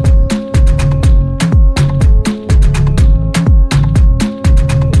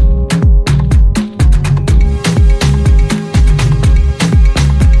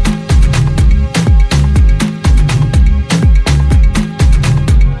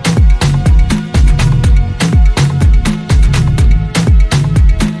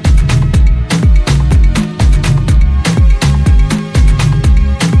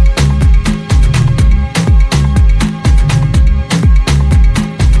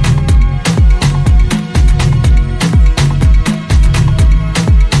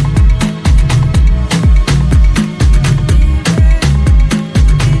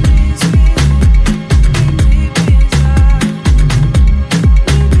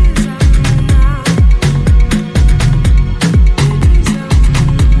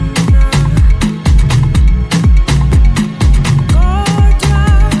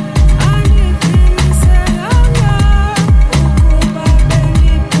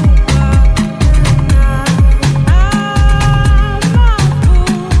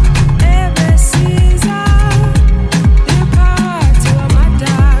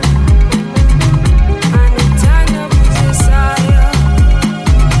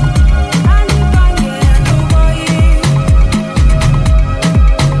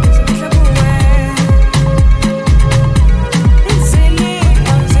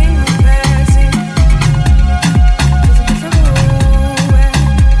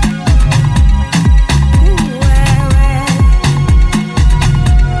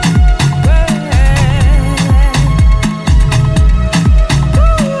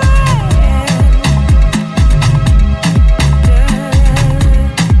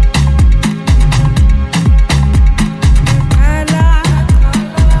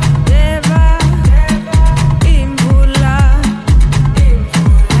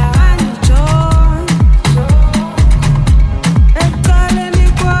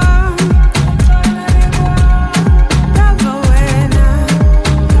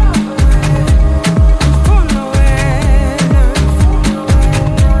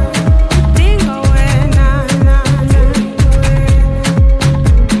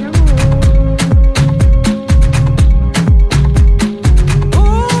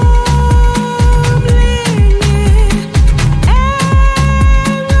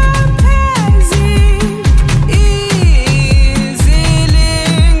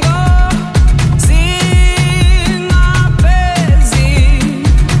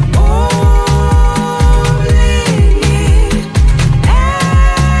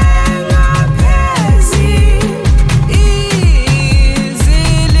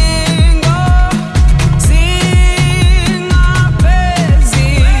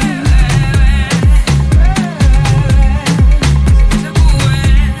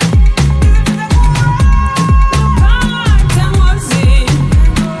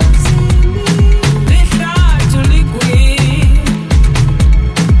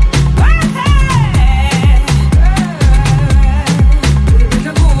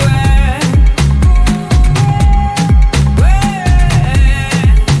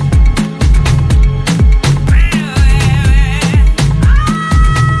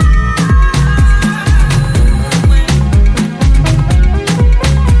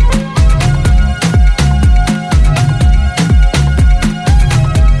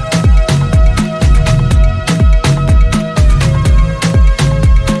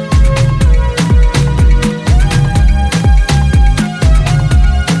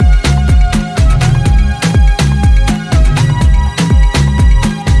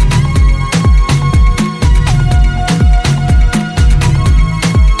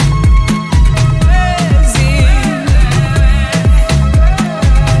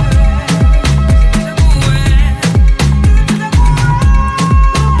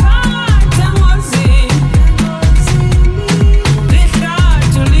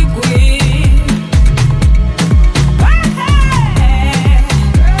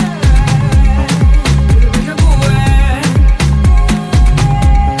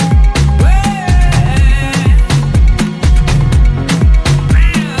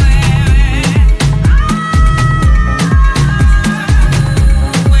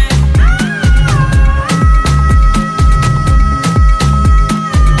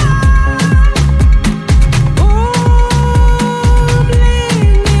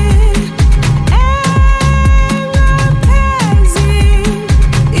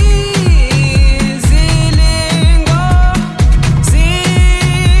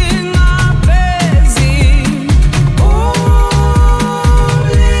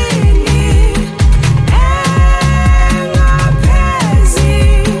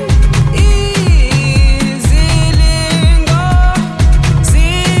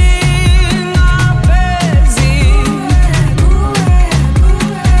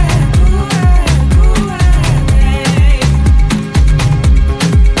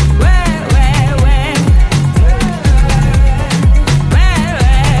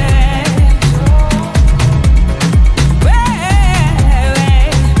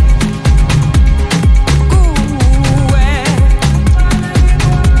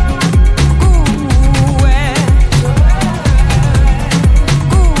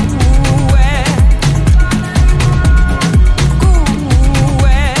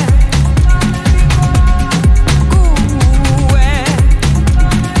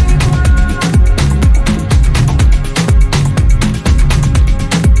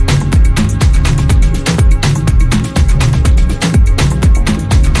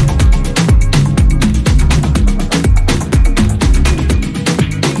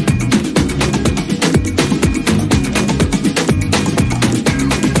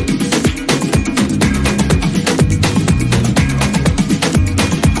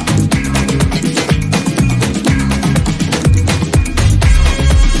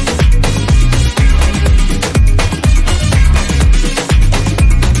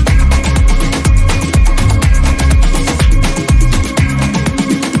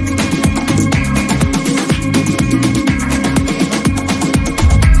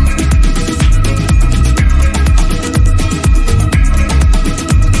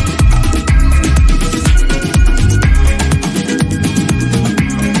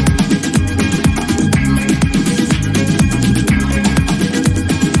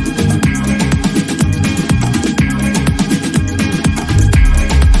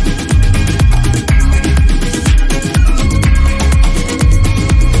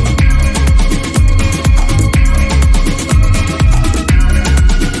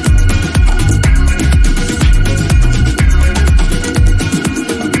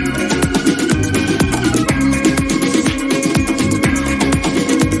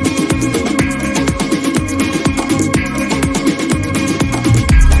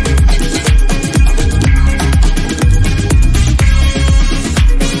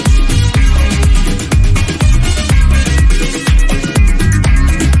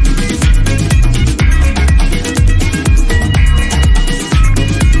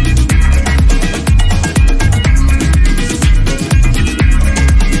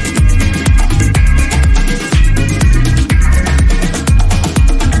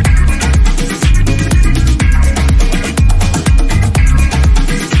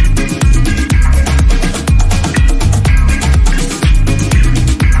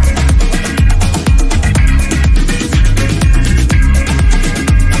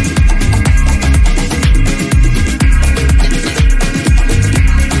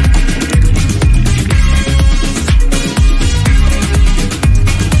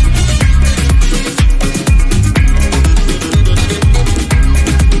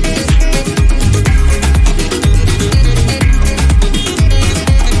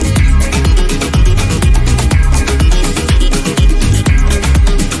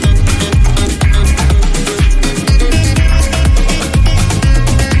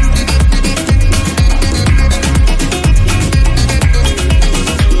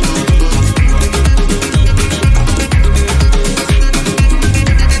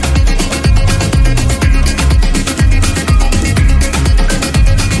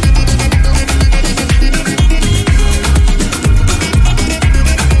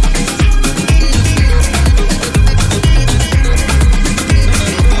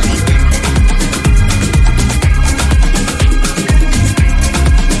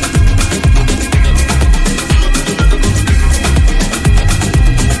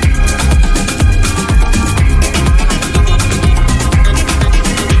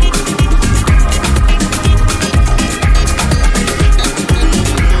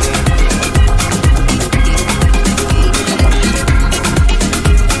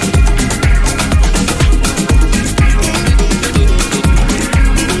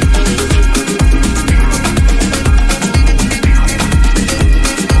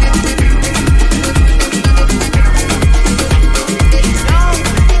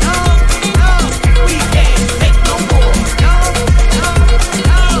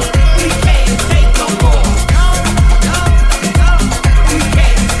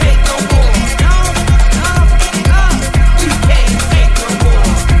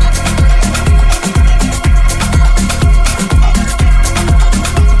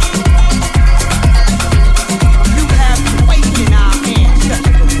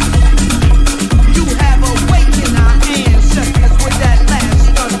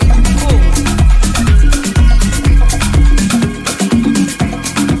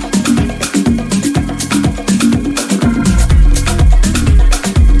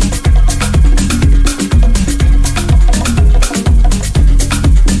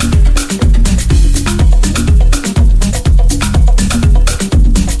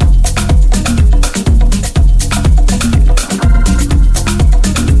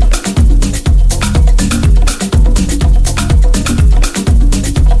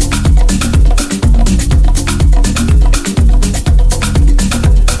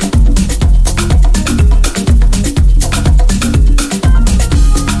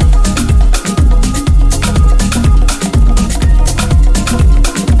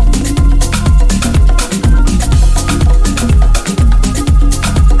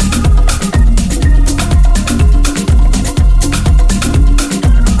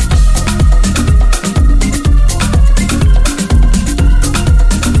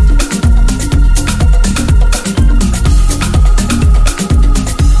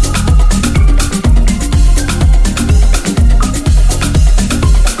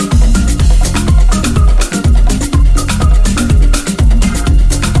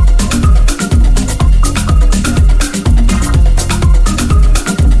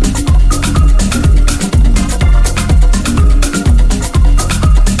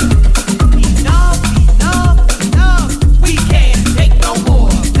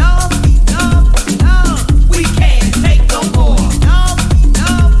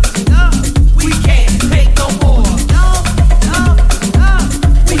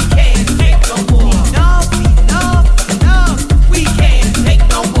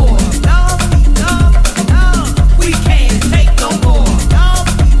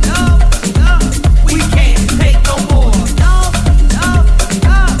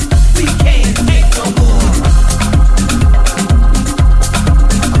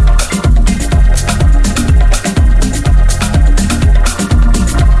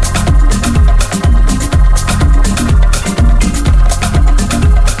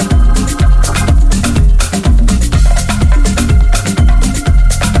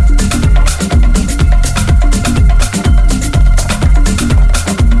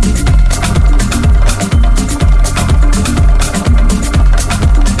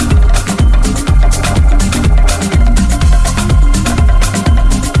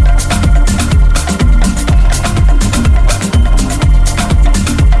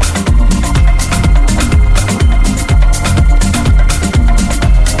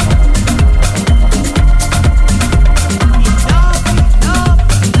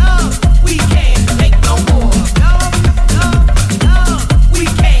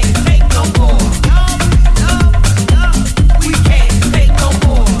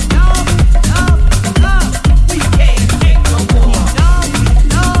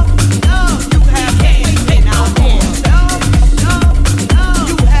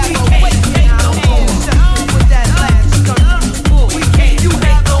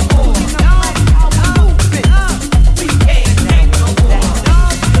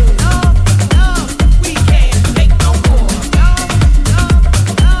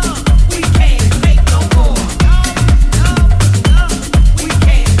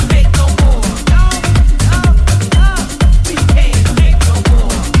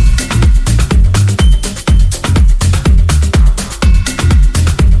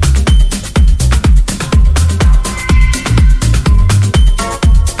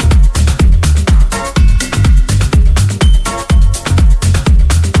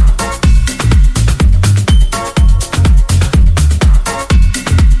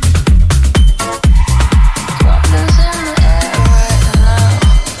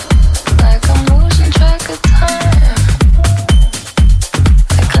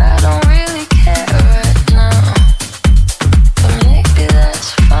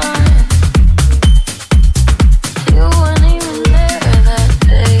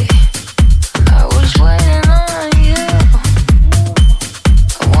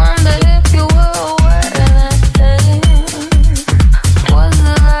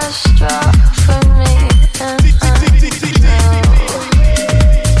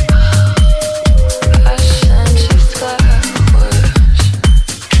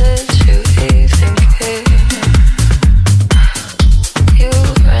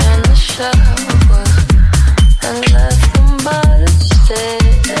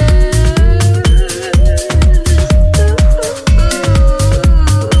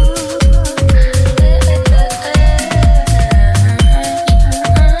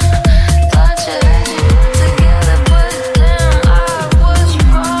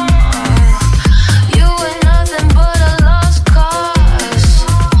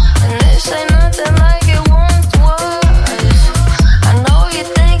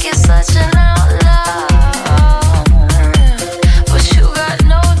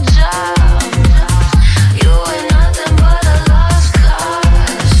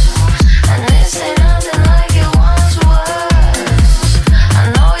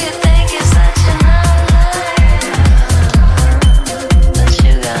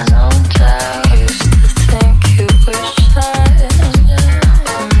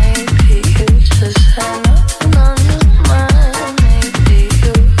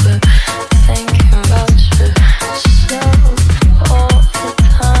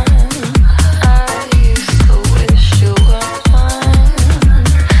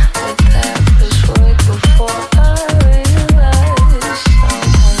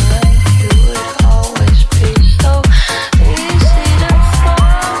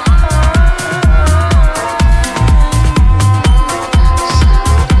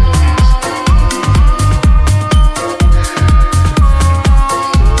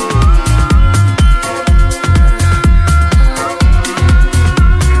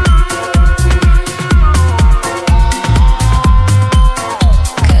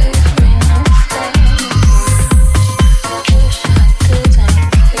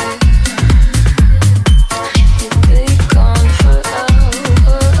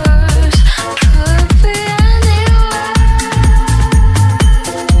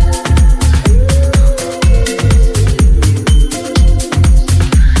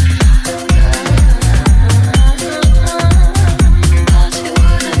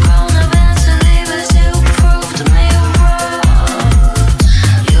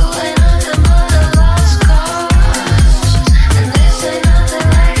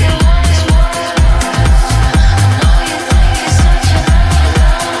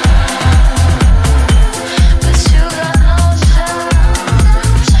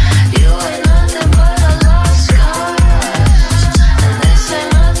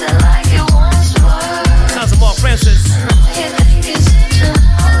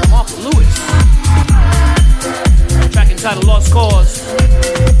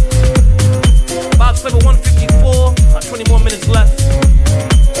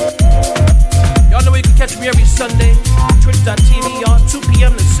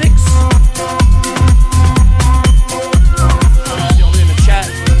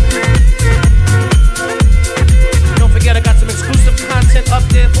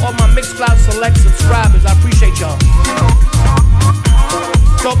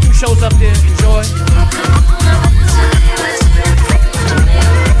 Show a few shows up there. Enjoy.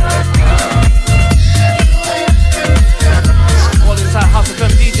 All the entire House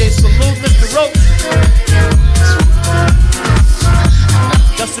FM DJs salute Mr. Roach,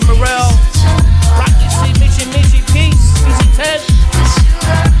 Justin Morel, Rocky C, Michi, Peace, Easy Ted,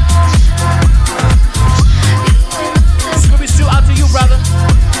 Scooby Stew, out to you, brother.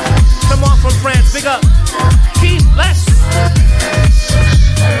 Come on from France, big up. Keith, let's.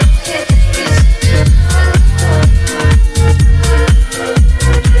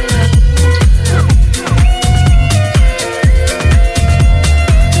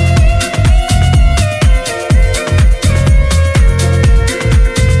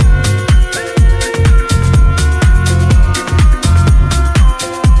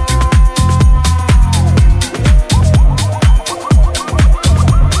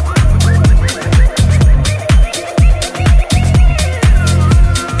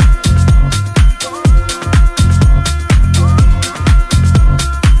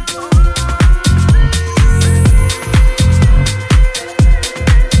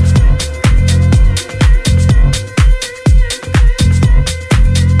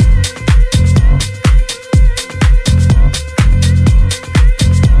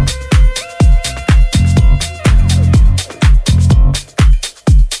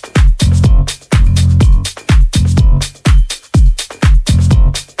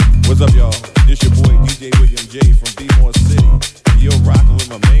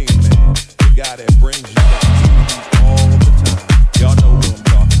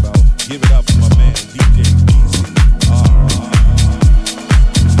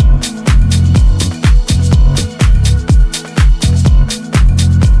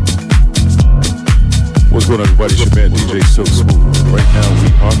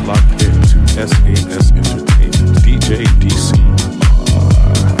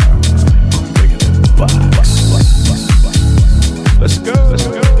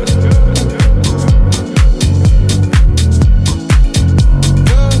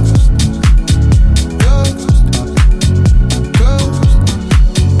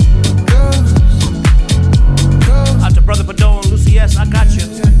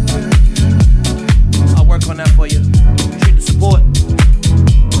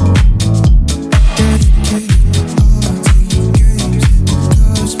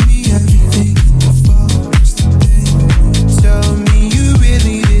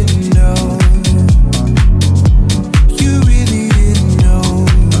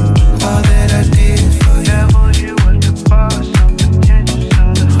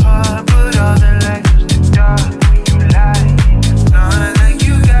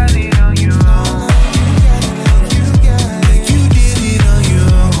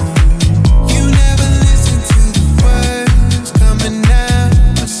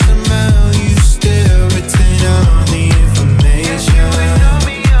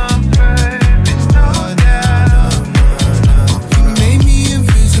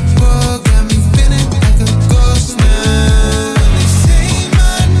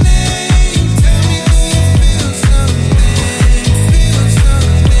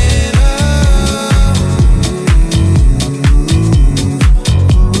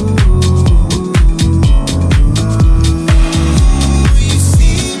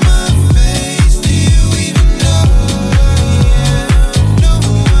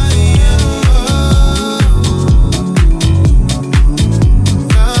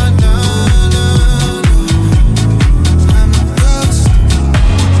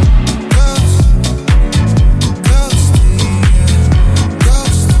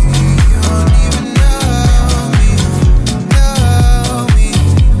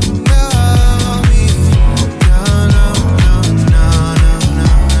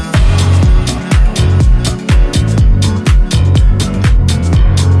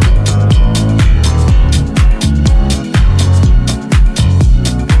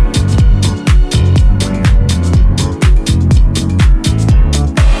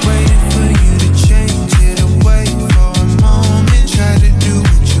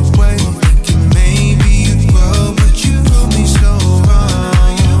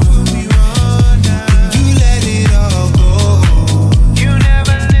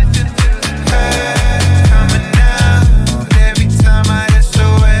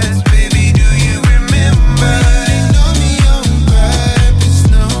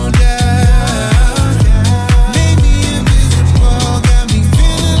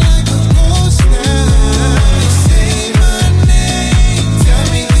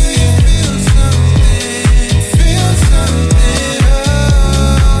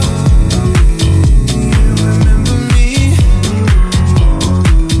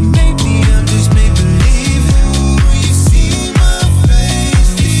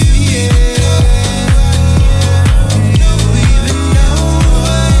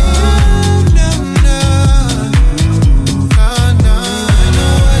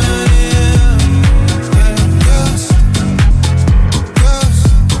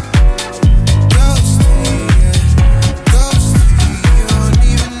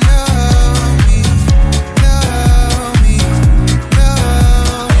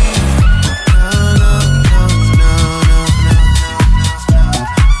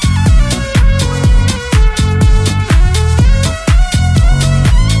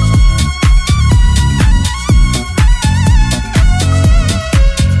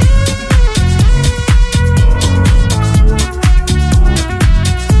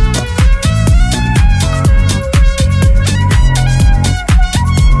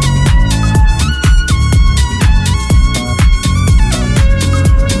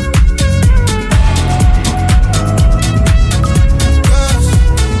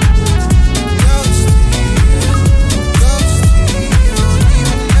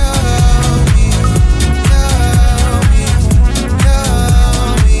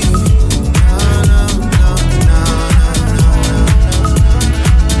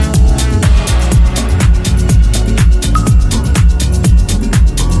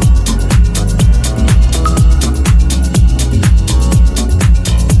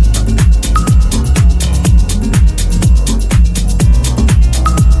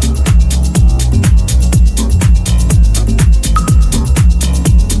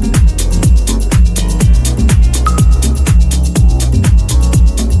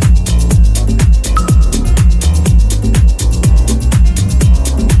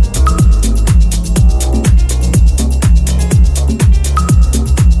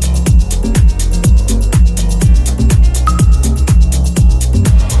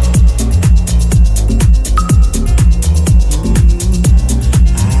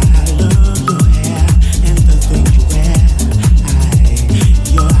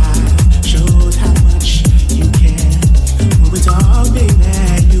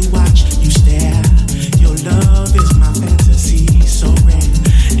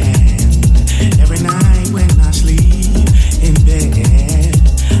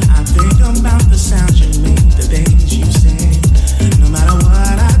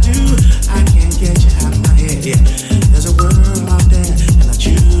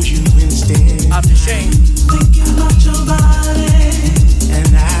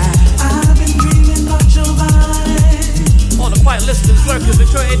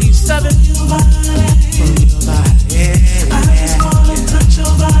 87.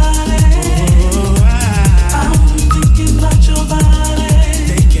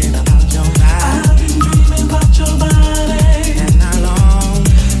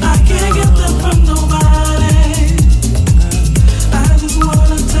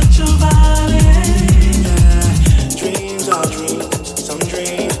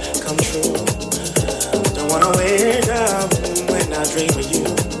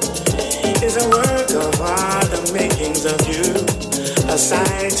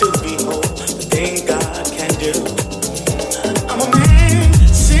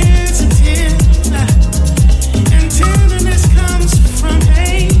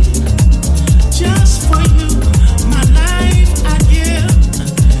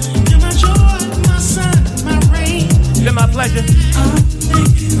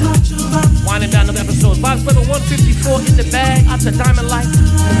 Winding down another episode. Vibes Flava 154 in the bag. Out to Diamond Life.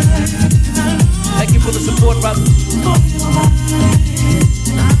 Thank you for the support, brother.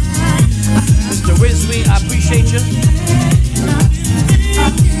 Mr. Rizwi, I appreciate you.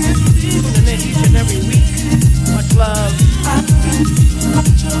 Tuning in each and every week. Much love.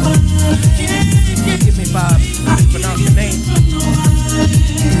 Give me Bob. Pronounce your name.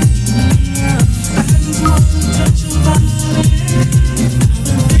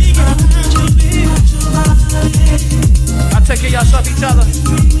 I'll take care of y'all, love each other.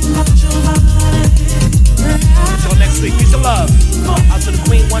 Until next week, peace and love. Out to the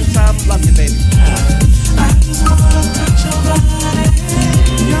queen one time, love you, baby.